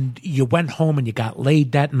 and you went home and you got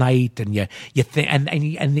laid that night, and you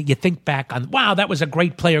think back on, wow, that was a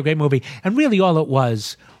great play or great movie, and really all it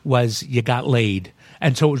was you got laid,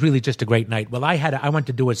 and so it was really just a great night. Well, I went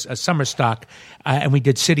to do a summer stock, and we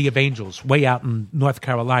did City of Angels way out in North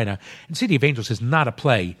Carolina, and City of Angels is not a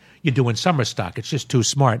play you do in summer stock. It's just too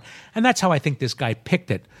smart, and that's how I think this guy picked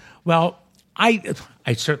it. Well, I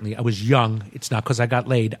was young. It's not because I got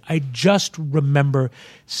laid. I just remember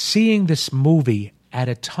seeing this movie at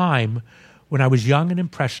a time when I was young and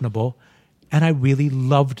impressionable, and I really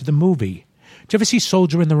loved the movie. Did you ever see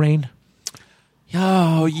Soldier in the Rain?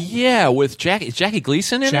 Oh, yeah, with Jackie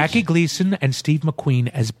Gleason in it? Jackie Gleason and Steve McQueen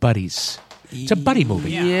as buddies. It's a buddy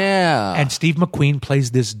movie. Yeah. And Steve McQueen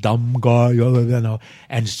plays this dumb guy,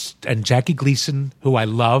 and Jackie Gleason, who I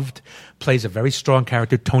loved, plays a very strong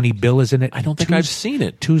character. Tony Bill is in it. I don't think I've seen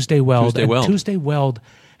it. Tuesday Weld. Tuesday Weld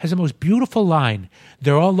has the most beautiful line.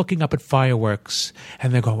 They're all looking up at fireworks,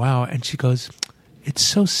 and they go, wow. And she goes, it's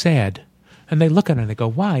so sad. And they look at her, and they go,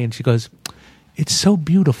 why? And she goes, it's so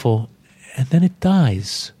beautiful, and then it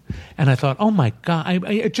dies. And I thought, oh, my God,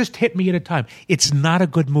 it just hit me at a time. It's not a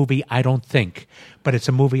good movie, I don't think, but it's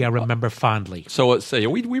a movie I remember fondly. So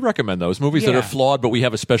we recommend those movies that are flawed, but we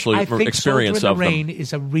have a special experience of them. Soldier in the Rain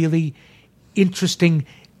is a really interesting,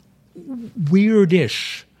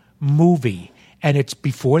 weirdish movie. And it's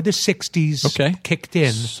before the 60s kicked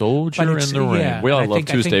in. Soldier in the Rain. We all love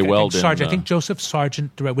Tuesday Weld. I think Joseph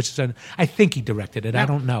Sargent, which is I think he directed it. Now, I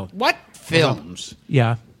don't know. What films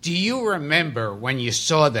Do you remember when you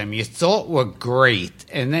saw them, you thought were great,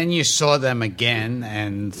 and then you saw them again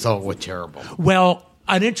and thought were terrible? Well,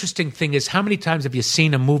 an interesting thing is how many times have you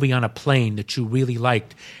seen a movie on a plane that you really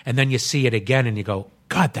liked, and then you see it again and you go,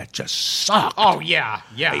 God, that just sucked. Oh, yeah.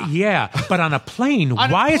 Yeah, but on a plane,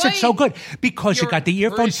 why is it so good? Because you got the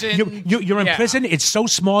earphones. You're in prison. It's so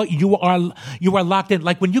small. You are locked in.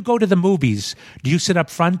 Like when you go to the movies, do you sit up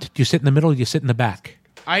front? Do you sit in the middle? Or do you sit in the back?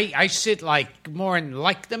 I sit more in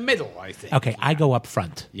the middle, I think. Okay, I go up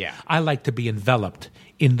front. Yeah. I like to be enveloped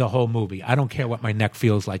in the whole movie. I don't care what my neck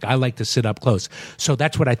feels like. I like to sit up close. So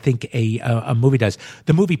that's what I think a movie does.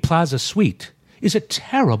 The movie Plaza Suite is a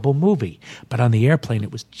terrible movie, but on the airplane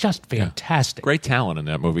it was just fantastic. Yeah. Great talent in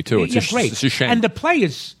that movie too. It's great. It's a shame. And the play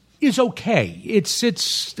is okay.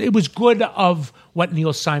 It was good of what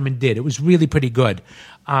Neil Simon did. It was really pretty good.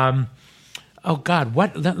 Oh God,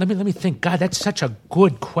 what? Let me think. God, that's such a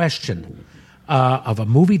good question of a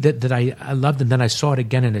movie that I loved, and then I saw it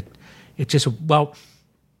again, and it just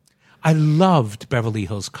I loved Beverly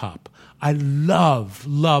Hills Cop. I love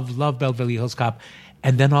Beverly Hills Cop,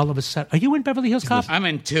 and then all of a sudden, are you in Beverly Hills Cop? I'm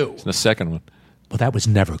in 2. It's the second one. Well, that was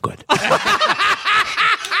never good.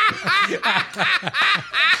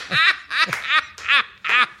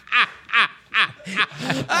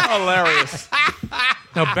 Hilarious.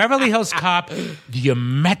 Now, Beverly Hills Cop, you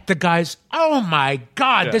met the guys. Oh, my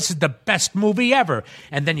God, This is the best movie ever.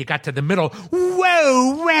 And then you got to the middle.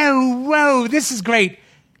 Whoa, this is great.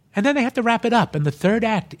 And then they have to wrap it up. And the third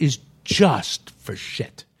act is just for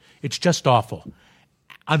shit. It's just awful.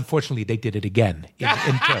 Unfortunately, they did it again in 2.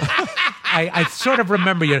 I sort of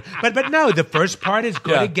remember you. But no, the first part is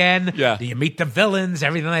good again. Yeah. You meet the villains,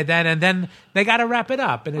 everything like that, and then they got to wrap it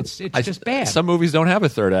up, and it's just bad. Some movies don't have a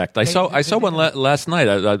third act. I saw one last night.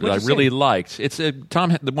 I really liked. It's the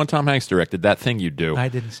one Tom Hanks directed, That Thing You Do. I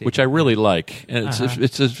didn't see which it. I really like. And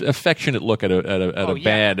it's an affectionate look at a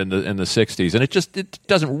band in the 60s, and it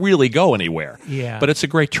doesn't really go anywhere. Yeah. But it's a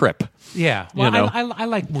great trip. Yeah, well, I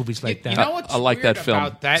like movies like that. You know what's I like weird that film.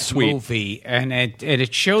 about that Sweet. movie, and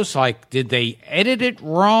it shows did they edit it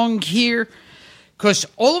wrong here? Because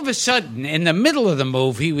all of a sudden, in the middle of the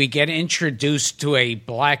movie, we get introduced to a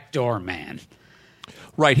black doorman.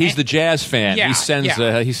 Right, he's the jazz fan. Yeah, he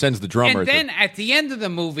sends the drummer. And then at the end of the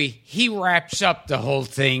movie, he wraps up the whole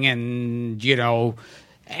thing, and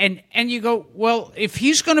And you go, well, if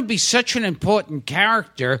he's going to be such an important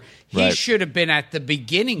character, he should have been at the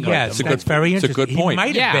beginning of the movie. That's very interesting. It's a good point. He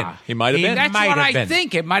might have been. He might have been. That's what I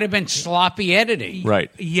think. It might have been sloppy editing.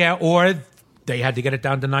 Right. Yeah, or they had to get it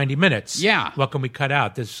down to 90 minutes. Yeah. What can we cut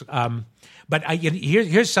out? But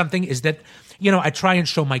here's something is that, I try and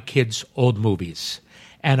show my kids old movies.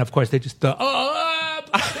 And, of course, they just But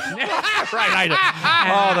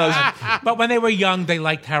when they were young, they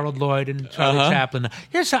liked Harold Lloyd and Charlie Chaplin.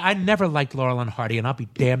 I never liked Laurel and Hardy, and I'll be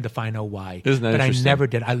damned if I know why. Isn't that interesting? I never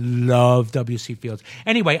did. I love W.C. Fields.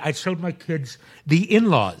 Anyway, I showed my kids The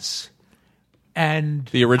In-Laws. And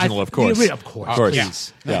the original, of course. Of course.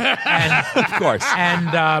 Please. Yeah. And, of course.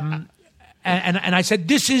 And I said,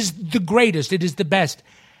 this is the greatest. It is the best.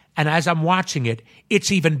 And as I'm watching it,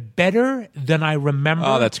 it's even better than I remember.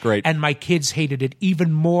 Oh, that's great. And my kids hated it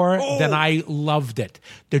even more than I loved it.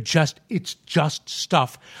 It's just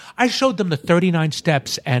stuff. I showed them the 39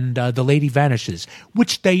 Steps and The Lady Vanishes,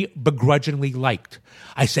 which they begrudgingly liked.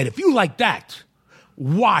 I said, if you like that,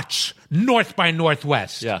 watch North by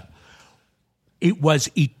Northwest. Yeah. It was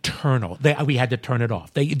eternal. We had to turn it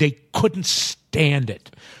off. They couldn't stand it.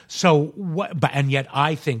 So, and yet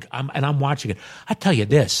I think, I'm watching it. I tell you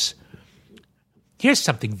this. Here's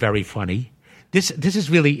something very funny. This is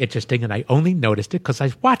really interesting, and I only noticed it because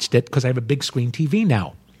I watched it because I have a big screen TV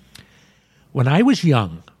now. When I was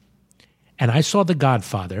young, and I saw The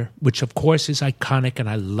Godfather, which of course is iconic, and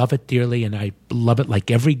I love it dearly, and I love it like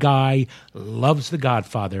every guy loves The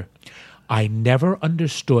Godfather, I never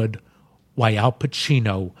understood why Al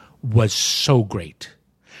Pacino was so great.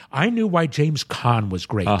 I knew why James Caan was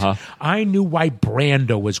great. I knew why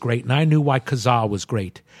Brando was great, and I knew why Cazale was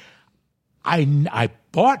great. I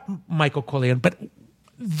bought Michael Corleone, but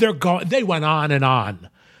they went on and on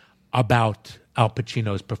about Al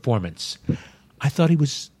Pacino's performance. I thought he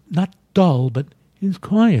was not dull, but he was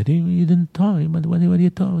quiet. He didn't talk. But when he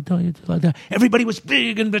talked like that, everybody was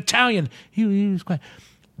big and Italian. He was quiet.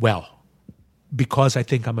 Well, because I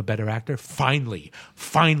think I'm a better actor, finally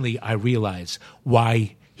I realize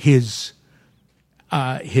why his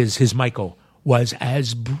Michael was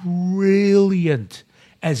as brilliant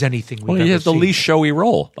as anything we've ever seen. He has the least showy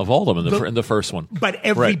role of all of them in the first one. But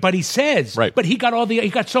everybody says. Right. But he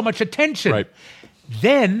got so much attention. Right.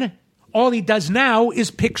 Then all he does now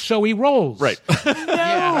is pick showy roles. Right.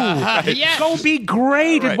 No. Yes. Go be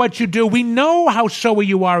great at what you do. We know how showy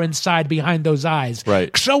you are inside behind those eyes.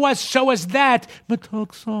 Right. Show us that. But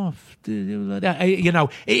talk soft. You know,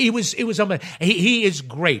 he is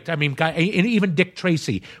great. I mean, and even Dick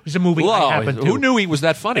Tracy was a movie I happened to. Who knew he was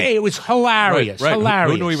that funny? It was hilarious. Right.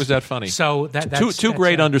 Hilarious. Who knew he was that funny? So that's two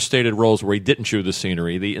great understated roles where he didn't chew the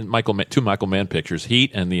scenery. Two Michael Mann pictures,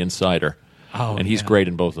 Heat and The Insider. Oh, and he's great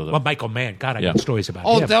in both of them. Well, Michael Mann, God, I got stories about him.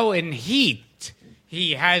 Although in Heat,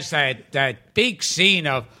 he has that big scene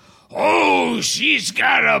of, oh, she's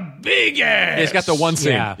got a big ass. He's got the one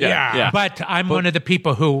scene. Yeah. But I'm one of the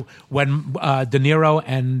people who, when De Niro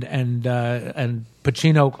and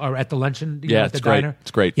Pacino are at the luncheon, at the diner.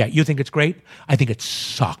 It's great. Yeah, you think it's great? I think it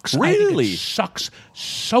sucks. Really? I think it sucks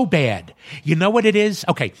so bad. You know what it is?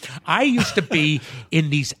 Okay, I used to be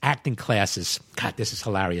in these acting classes. God, this is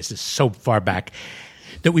hilarious. This is so far back.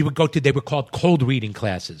 That we would go to, they were called cold reading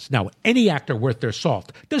classes. Now, any actor worth their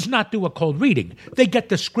salt does not do a cold reading. They get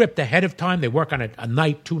the script ahead of time. They work on it a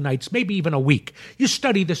night, 2 nights, maybe even a week. You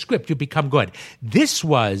study the script, you become good.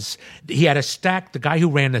 He had a stack, the guy who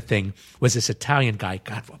ran the thing was this Italian guy.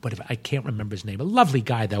 God, I can't remember his name. A lovely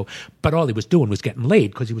guy, though, but all he was doing was getting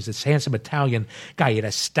laid because he was this handsome Italian guy. He had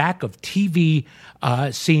a stack of TV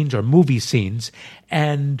scenes or movie scenes,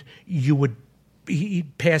 and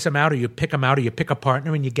he'd pass them out, or you pick them out, or you pick a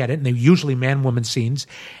partner and you get it. And they're usually man-woman scenes.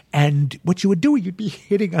 And what you would do, you'd be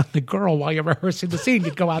hitting on the girl while you're rehearsing the scene.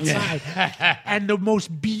 You'd go outside. And the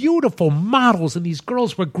most beautiful models, and these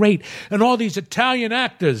girls were great. And all these Italian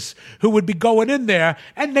actors who would be going in there,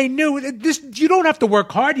 and they knew this. You don't have to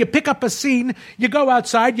work hard. You pick up a scene, you go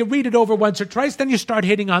outside, you read it over once or twice, then you start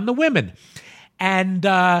hitting on the women. And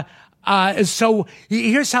so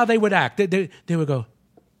here's how they would act. They would go,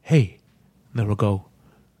 hey. And they would go,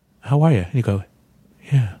 how are you? And you go,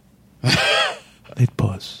 yeah. They'd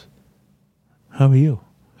pause. How are you?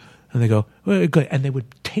 And they go, well, good. And they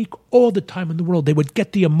would take all the time in the world. They would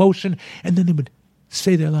get the emotion, and then they would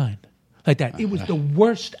say their line like that. It was the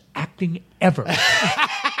worst acting ever.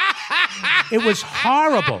 It was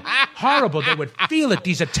horrible. Horrible. They would feel it.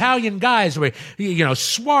 These Italian guys were,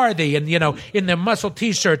 swarthy and, in their muscle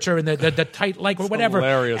T-shirts or in the tight leg or whatever.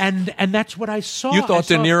 Hilarious. And that's what I saw. You thought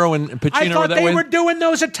De Niro and Pacino were that way? I thought they were doing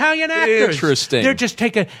those Italian actors. Interesting. They're just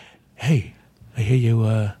taking, hey, I hear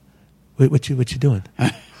you, what you doing?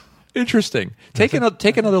 Interesting. Take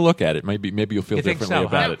another look at it. Maybe you'll feel differently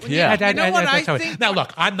about it. Yeah. You know what I think? Now,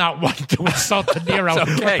 look, I'm not one to insult De Niro or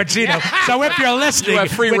okay. Pacino. So if you're listening, you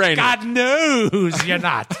have free rein. God knows you're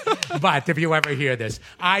not. But if you ever hear this,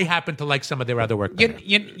 I happen to like some of their other work better.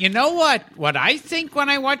 You know what I think when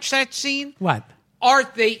I watch that scene? What? Are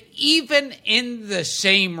they even in the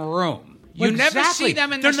same room? You never see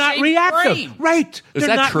them in the same They're not reactive. frame. Right. Is They're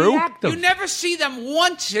that not true? reactive. You never see them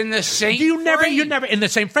once in the same frame. You never in the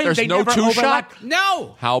same frame. There's they no never overlap. two-shot?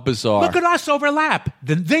 No. How bizarre. Look at us overlap.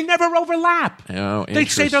 They never overlap. Oh, they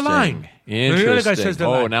say their line. Interesting. The other guy says their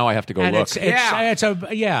line. Now I have to go and look.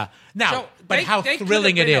 Now, So but how they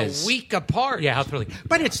thrilling could it have been is. a week apart. Yeah, how thrilling.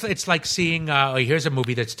 But it's like seeing, here's a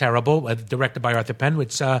movie that's terrible, directed by Arthur Penn.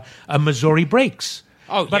 It's Missouri Breaks.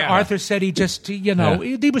 Oh, but yeah. Arthur said he just, he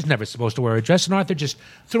was never supposed to wear a dress, and Arthur just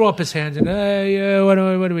threw up his hands and, what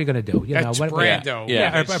are we going to do? That's Brando. Brando.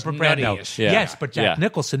 Yeah. Yes, but Jack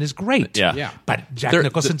Nicholson is great. Yeah. But Jack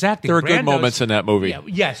Nicholson's acting. There are good moments in that movie.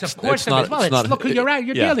 Yes, of course. Look who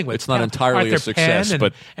you're dealing with. It's not entirely Arthur a success, Penn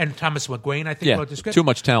but and Thomas McGuane, I think, wrote the script. Too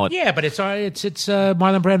much talent. Yeah, but it's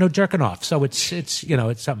Marlon Brando jerking off, so it's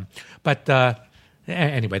something. But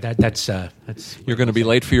anyway, that's you're going to be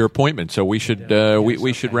late for your appointment, so we should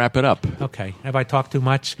we should wrap it up. Okay. Have I talked too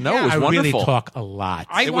much? No, it was wonderful. I really talk a lot.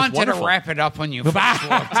 I wanted to wrap it up when you first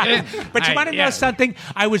walked in. But you want to know something?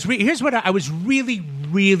 Here's what I was really,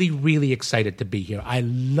 really, really excited to be here. I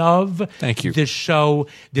love this show.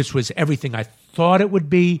 This was everything I thought it would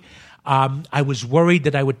be. I was worried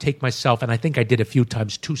that I would take myself, and I think I did a few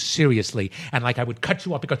times, too seriously. And I would cut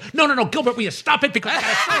you off because, no, Gilbert, will you stop it? Because I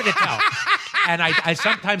got a story to tell. And I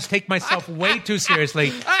sometimes take myself way too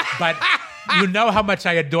seriously. But you know how much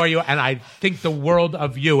I adore you, and I think the world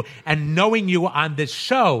of you. And knowing you on this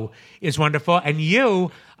show is wonderful.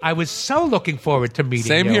 And I was so looking forward to meeting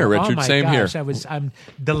you. Same here, Richard. Oh my Same gosh, here. I'm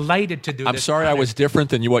delighted to do this. I'm sorry I was different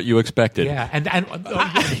than what you expected. Yeah, and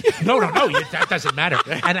no, that doesn't matter.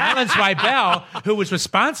 And Alan Zweibel, who was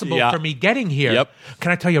responsible for me getting here. Yep.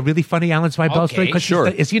 Can I tell you a really funny Alan Zweibel story? Because sure.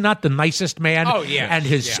 Is he not the nicest man? Oh, yeah. And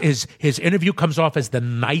his interview comes off as the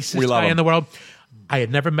nicest guy in the world. I had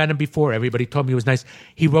never met him before. Everybody told me he was nice.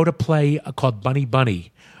 He wrote a play called Bunny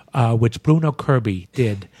Bunny. which Bruno Kirby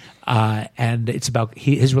did, and it's about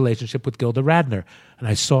his relationship with Gilda Radner. And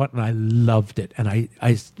I saw it and I loved it. And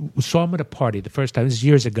I saw him at a party the first time. This is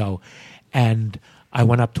years ago, and I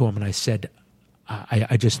went up to him and I said,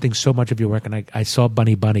 I just think so much of your work, and I saw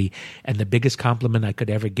Bunny Bunny, and the biggest compliment I could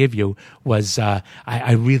ever give you was I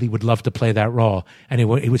really would love to play that role. And he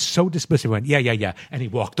was so dismissive. He went, yeah, and he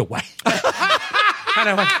walked away. And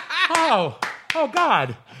I went, oh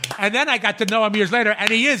God. And then I got to know him years later, and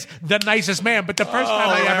he is the nicest man. But the first time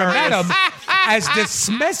I ever met him, as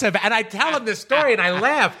dismissive, and I tell him this story, and I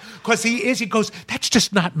laugh because he goes, that's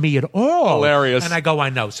just not me at all. Hilarious. And I go, I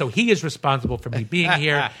know. So he is responsible for me being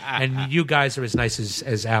here, and you guys are as nice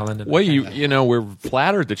as Alan. Well, we're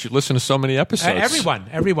flattered that you listen to so many episodes.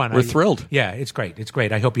 Everyone. We're thrilled. Yeah, it's great. It's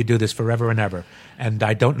great. I hope you do this forever and ever. And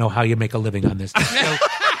I don't know how you make a living on this.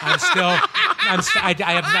 I'm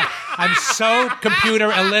so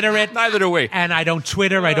computer illiterate. Neither do we. And I don't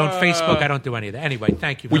Twitter, I don't Facebook, I don't do any of that. Anyway,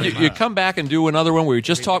 thank you very much. You come back and do another one where we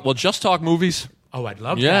just talk movies? Oh, I'd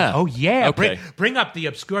love that. Oh, yeah. Okay. Bring up the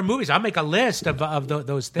obscure movies. I'll make a list of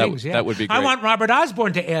those things. That would be great. I want Robert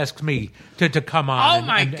Osborne to ask me to come on. Oh,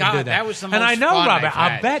 my God. That was the most fun. And I know Robert. I've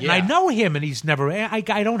had. I'll bet. Yeah. And I know him, and he's never. I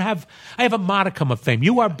have a modicum of fame.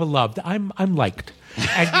 You are beloved. I'm liked.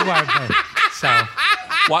 And you are. So.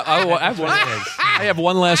 I have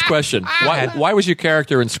one last question. Why was your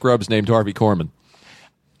character in Scrubs named Harvey Korman?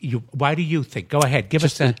 Why do you think? Go ahead. Give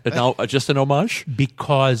us just an homage?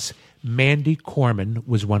 Because Mandy Corman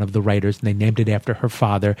was one of the writers, and they named it after her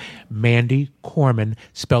father. Mandy Corman,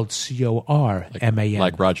 spelled Corman.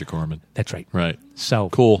 Like Roger Corman. That's right. Right. So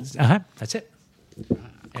cool. That's it.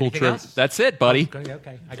 Cool trip. That's it, buddy.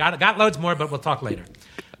 Okay. I got loads more, but we'll talk later.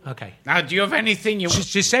 Okay. Now, do you have anything you...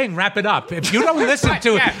 She's saying wrap it up. If you don't listen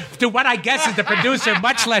to what I guess is the producer,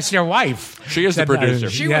 much less your wife. She is the producer.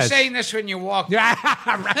 She was saying this when you walked. Wrap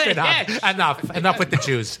it up. Yes. Enough with the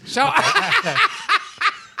Jews. So...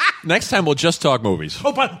 Next time we'll just talk movies.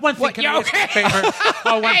 Oh, but one thing. Can I ask a favor?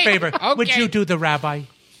 One favor. Okay. Would you do the rabbi?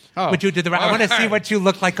 Oh. Would you do the rabbi? I want to see what you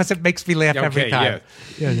look like because it makes me laugh every time.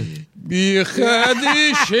 Yeah.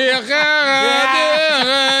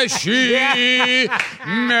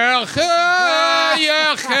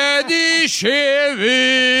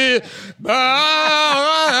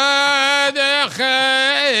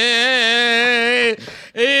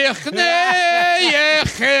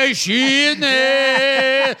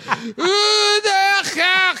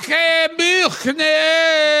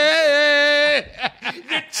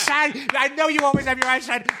 I know you always have your eyes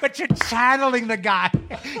shut, but you're channeling the guy.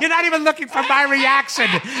 You're not even looking for my reaction.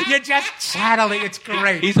 You're just channeling. It's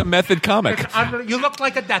great. He's a method comic. You look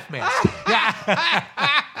like a death mask.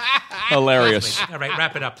 Hilarious. All right,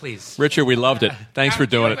 wrap it up, please. Richard, we loved it. Thanks for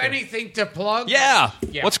doing it. Anything to plug? Yeah.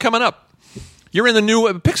 What's coming up? You're in the new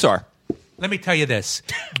Pixar. Let me tell you this.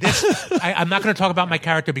 I'm not going to talk about my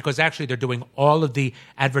character because actually they're doing all of the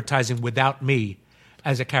advertising without me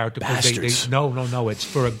as a character. Bastards. No. It's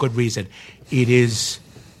for a good reason. It is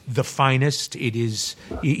the finest.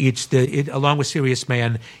 Along with Serious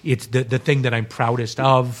Man, it's the thing that I'm proudest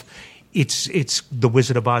of. It's the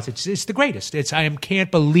Wizard of Oz. It's the greatest. Can't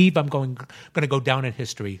believe I'm going to go down in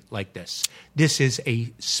history like this. This is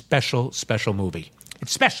a special movie.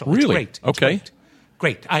 It's special. Really? It's great. It's okay.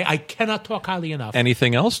 Great. I cannot talk highly enough.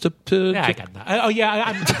 Anything else to I got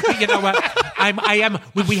that. You know what? I am.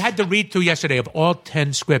 We had the read through yesterday of all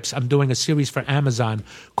 10 scripts. I'm doing a series for Amazon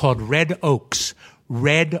called Red Oaks.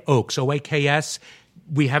 Red Oaks, OAKS.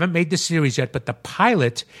 We haven't made the series yet, but the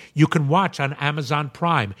pilot you can watch on Amazon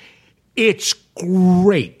Prime. It's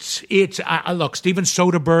great. Look, Steven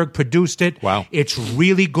Soderbergh produced it. Wow. It's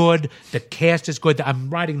really good. The cast is good. I'm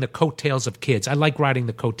riding the coattails of kids. I like riding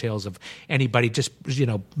the coattails of anybody. Just,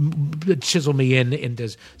 chisel me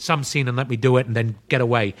into some scene and let me do it and then get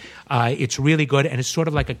away. It's really good, and it's sort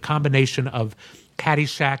of like a combination of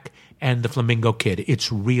Caddyshack and The Flamingo Kid.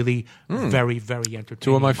 It's really very, very entertaining.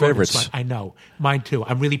 Two of my favorites. I know. Mine too.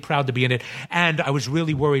 I'm really proud to be in it. And I was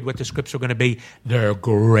really worried what the scripts were going to be. They're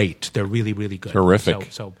great. They're really, really good. Terrific.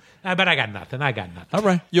 But I got nothing. All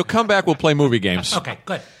right. You'll come back. We'll play movie games. Okay,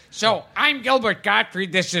 good. So I'm Gilbert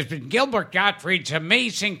Gottfried. This has been Gilbert Gottfried's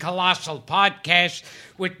Amazing Colossal Podcast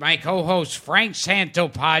with my co-host Frank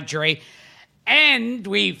Santopadre. And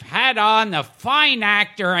we've had on a fine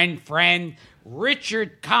actor and friend,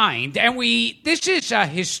 Richard Kind, and this is a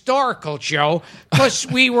historical show because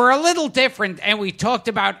we were a little different and we talked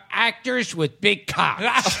about actors with big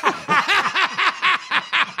cocks.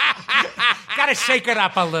 Gotta to shake it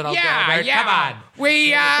up a little, Gilbert. Come on.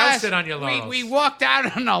 Don't sit on your laurels. We walked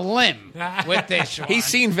out on a limb with this one. He's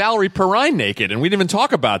seen Valerie Perrine naked, and we didn't even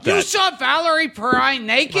talk about that. You saw Valerie Perrine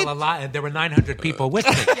naked? Well, there were 900 people with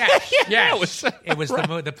me. Yes. It was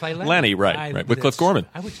the play Lenny, right, with Cliff Gorman.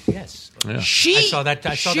 Yes. Yeah. I saw that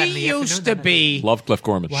in the used to be. Loved Cliff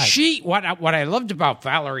Gorman. What I loved about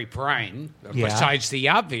Valerie Perrine, besides the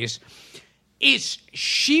obvious, is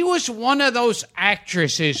she was one of those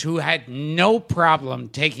actresses who had no problem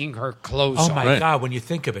taking her clothes off. Oh, my God, when you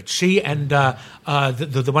think of it. She and the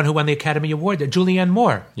one who won the Academy Award, Julianne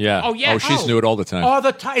Moore. Yeah. Oh, yeah. Oh, she's nude all the time. All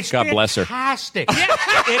the time. God bless her. Fantastic. It's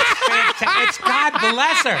fantastic. It's God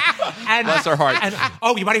bless her. And, bless her heart. And,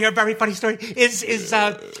 you want to hear a very funny story?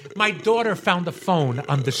 My daughter found a phone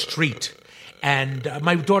on the street. And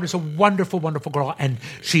my daughter's a wonderful, wonderful girl, and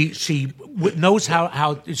she knows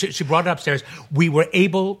how she brought it upstairs. We were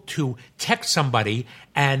able to text somebody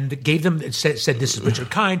and said this is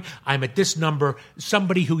Richard Kind. I'm at this number.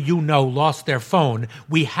 Somebody who you know lost their phone.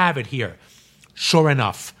 We have it here. Sure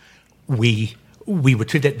enough, we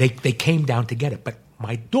retrieved it. They came down to get it, but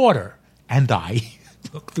my daughter and I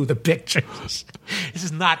look through the pictures. This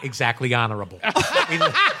is not exactly honorable.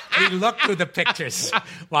 We looked through the pictures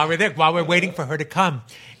while we're there, while we're waiting for her to come.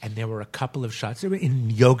 And there were a couple of shots. They were in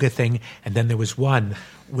yoga thing, and then there was one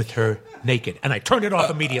with her naked. And I turned it off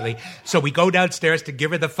immediately. So we go downstairs to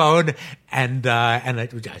give her the phone, and I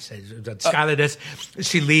said, Skylar, this.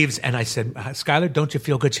 She leaves, and I said, Skylar, don't you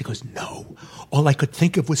feel good? She goes, no. All I could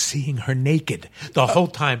think of was seeing her naked the whole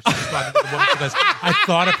time. She was talking to the woman. She goes, I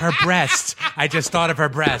thought of her breasts. I just thought of her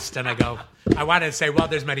breast. And I go, I wanted to say, well,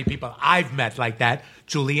 there's many people I've met like that.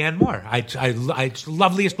 Julianne Moore, I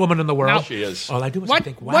loveliest woman in the world. No, she is. All I do is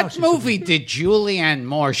think, wow. What movie did Julianne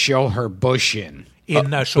Moore show her bush in?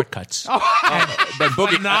 In Shortcuts. But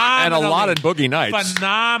Boogie, and a lot in Boogie Nights.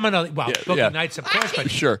 Phenomenally. Well, Boogie Nights, of course. But,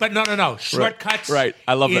 sure. But no. Shortcuts right.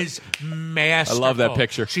 I love is that. masterful. I love that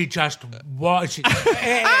picture. She just was.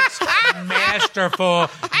 It's masterful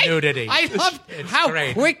nudity. I love how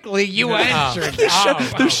great. Quickly you answered.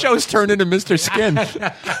 The show's turned into Mr. Skin.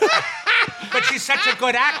 But she's such a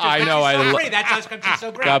good actress. I know. That's how she's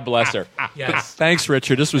so great. God bless her. Yes. Thanks,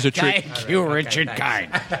 Richard. This was a treat. Thank you, Richard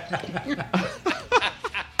Kind.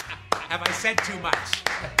 Have I said too much?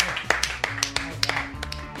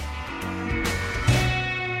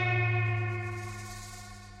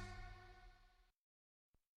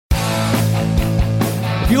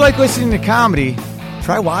 If you like listening to comedy,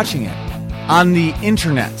 try watching it on the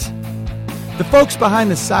internet. The folks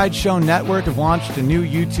behind the Sideshow Network have launched a new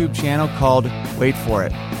YouTube channel called Wait For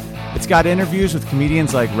It. It's got interviews with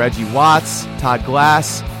comedians like Reggie Watts, Todd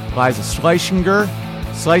Glass, Liza Schlesinger.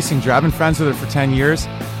 I've been friends with her for 10 years.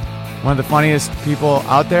 One of the funniest people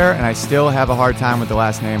out there, and I still have a hard time with the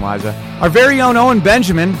last name, Liza. Our very own Owen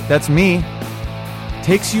Benjamin, that's me,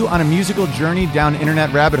 takes you on a musical journey down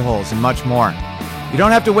internet rabbit holes and much more. You don't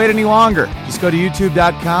have to wait any longer. Just go to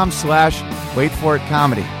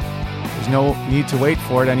youtube.com/waitforitcomedy. There's no need to wait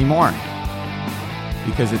for it anymore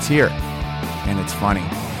because it's here and it's funny.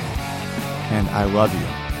 And I love you.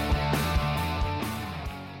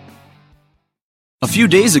 A few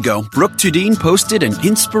days ago, Brooke Tudine posted an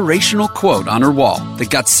inspirational quote on her wall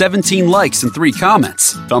that got 17 likes and 3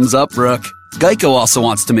 comments. Thumbs up, Brooke. Geico also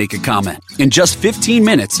wants to make a comment. In just 15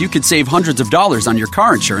 minutes, you could save hundreds of dollars on your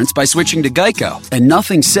car insurance by switching to Geico. And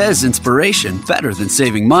nothing says inspiration better than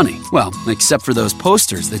saving money. Well, except for those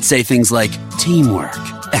posters that say things like teamwork,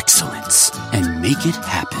 excellence, and make it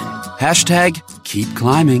happen. Hashtag keep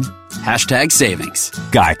climbing. Hashtag savings.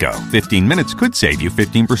 Geico. 15 minutes could save you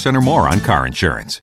 15% or more on car insurance.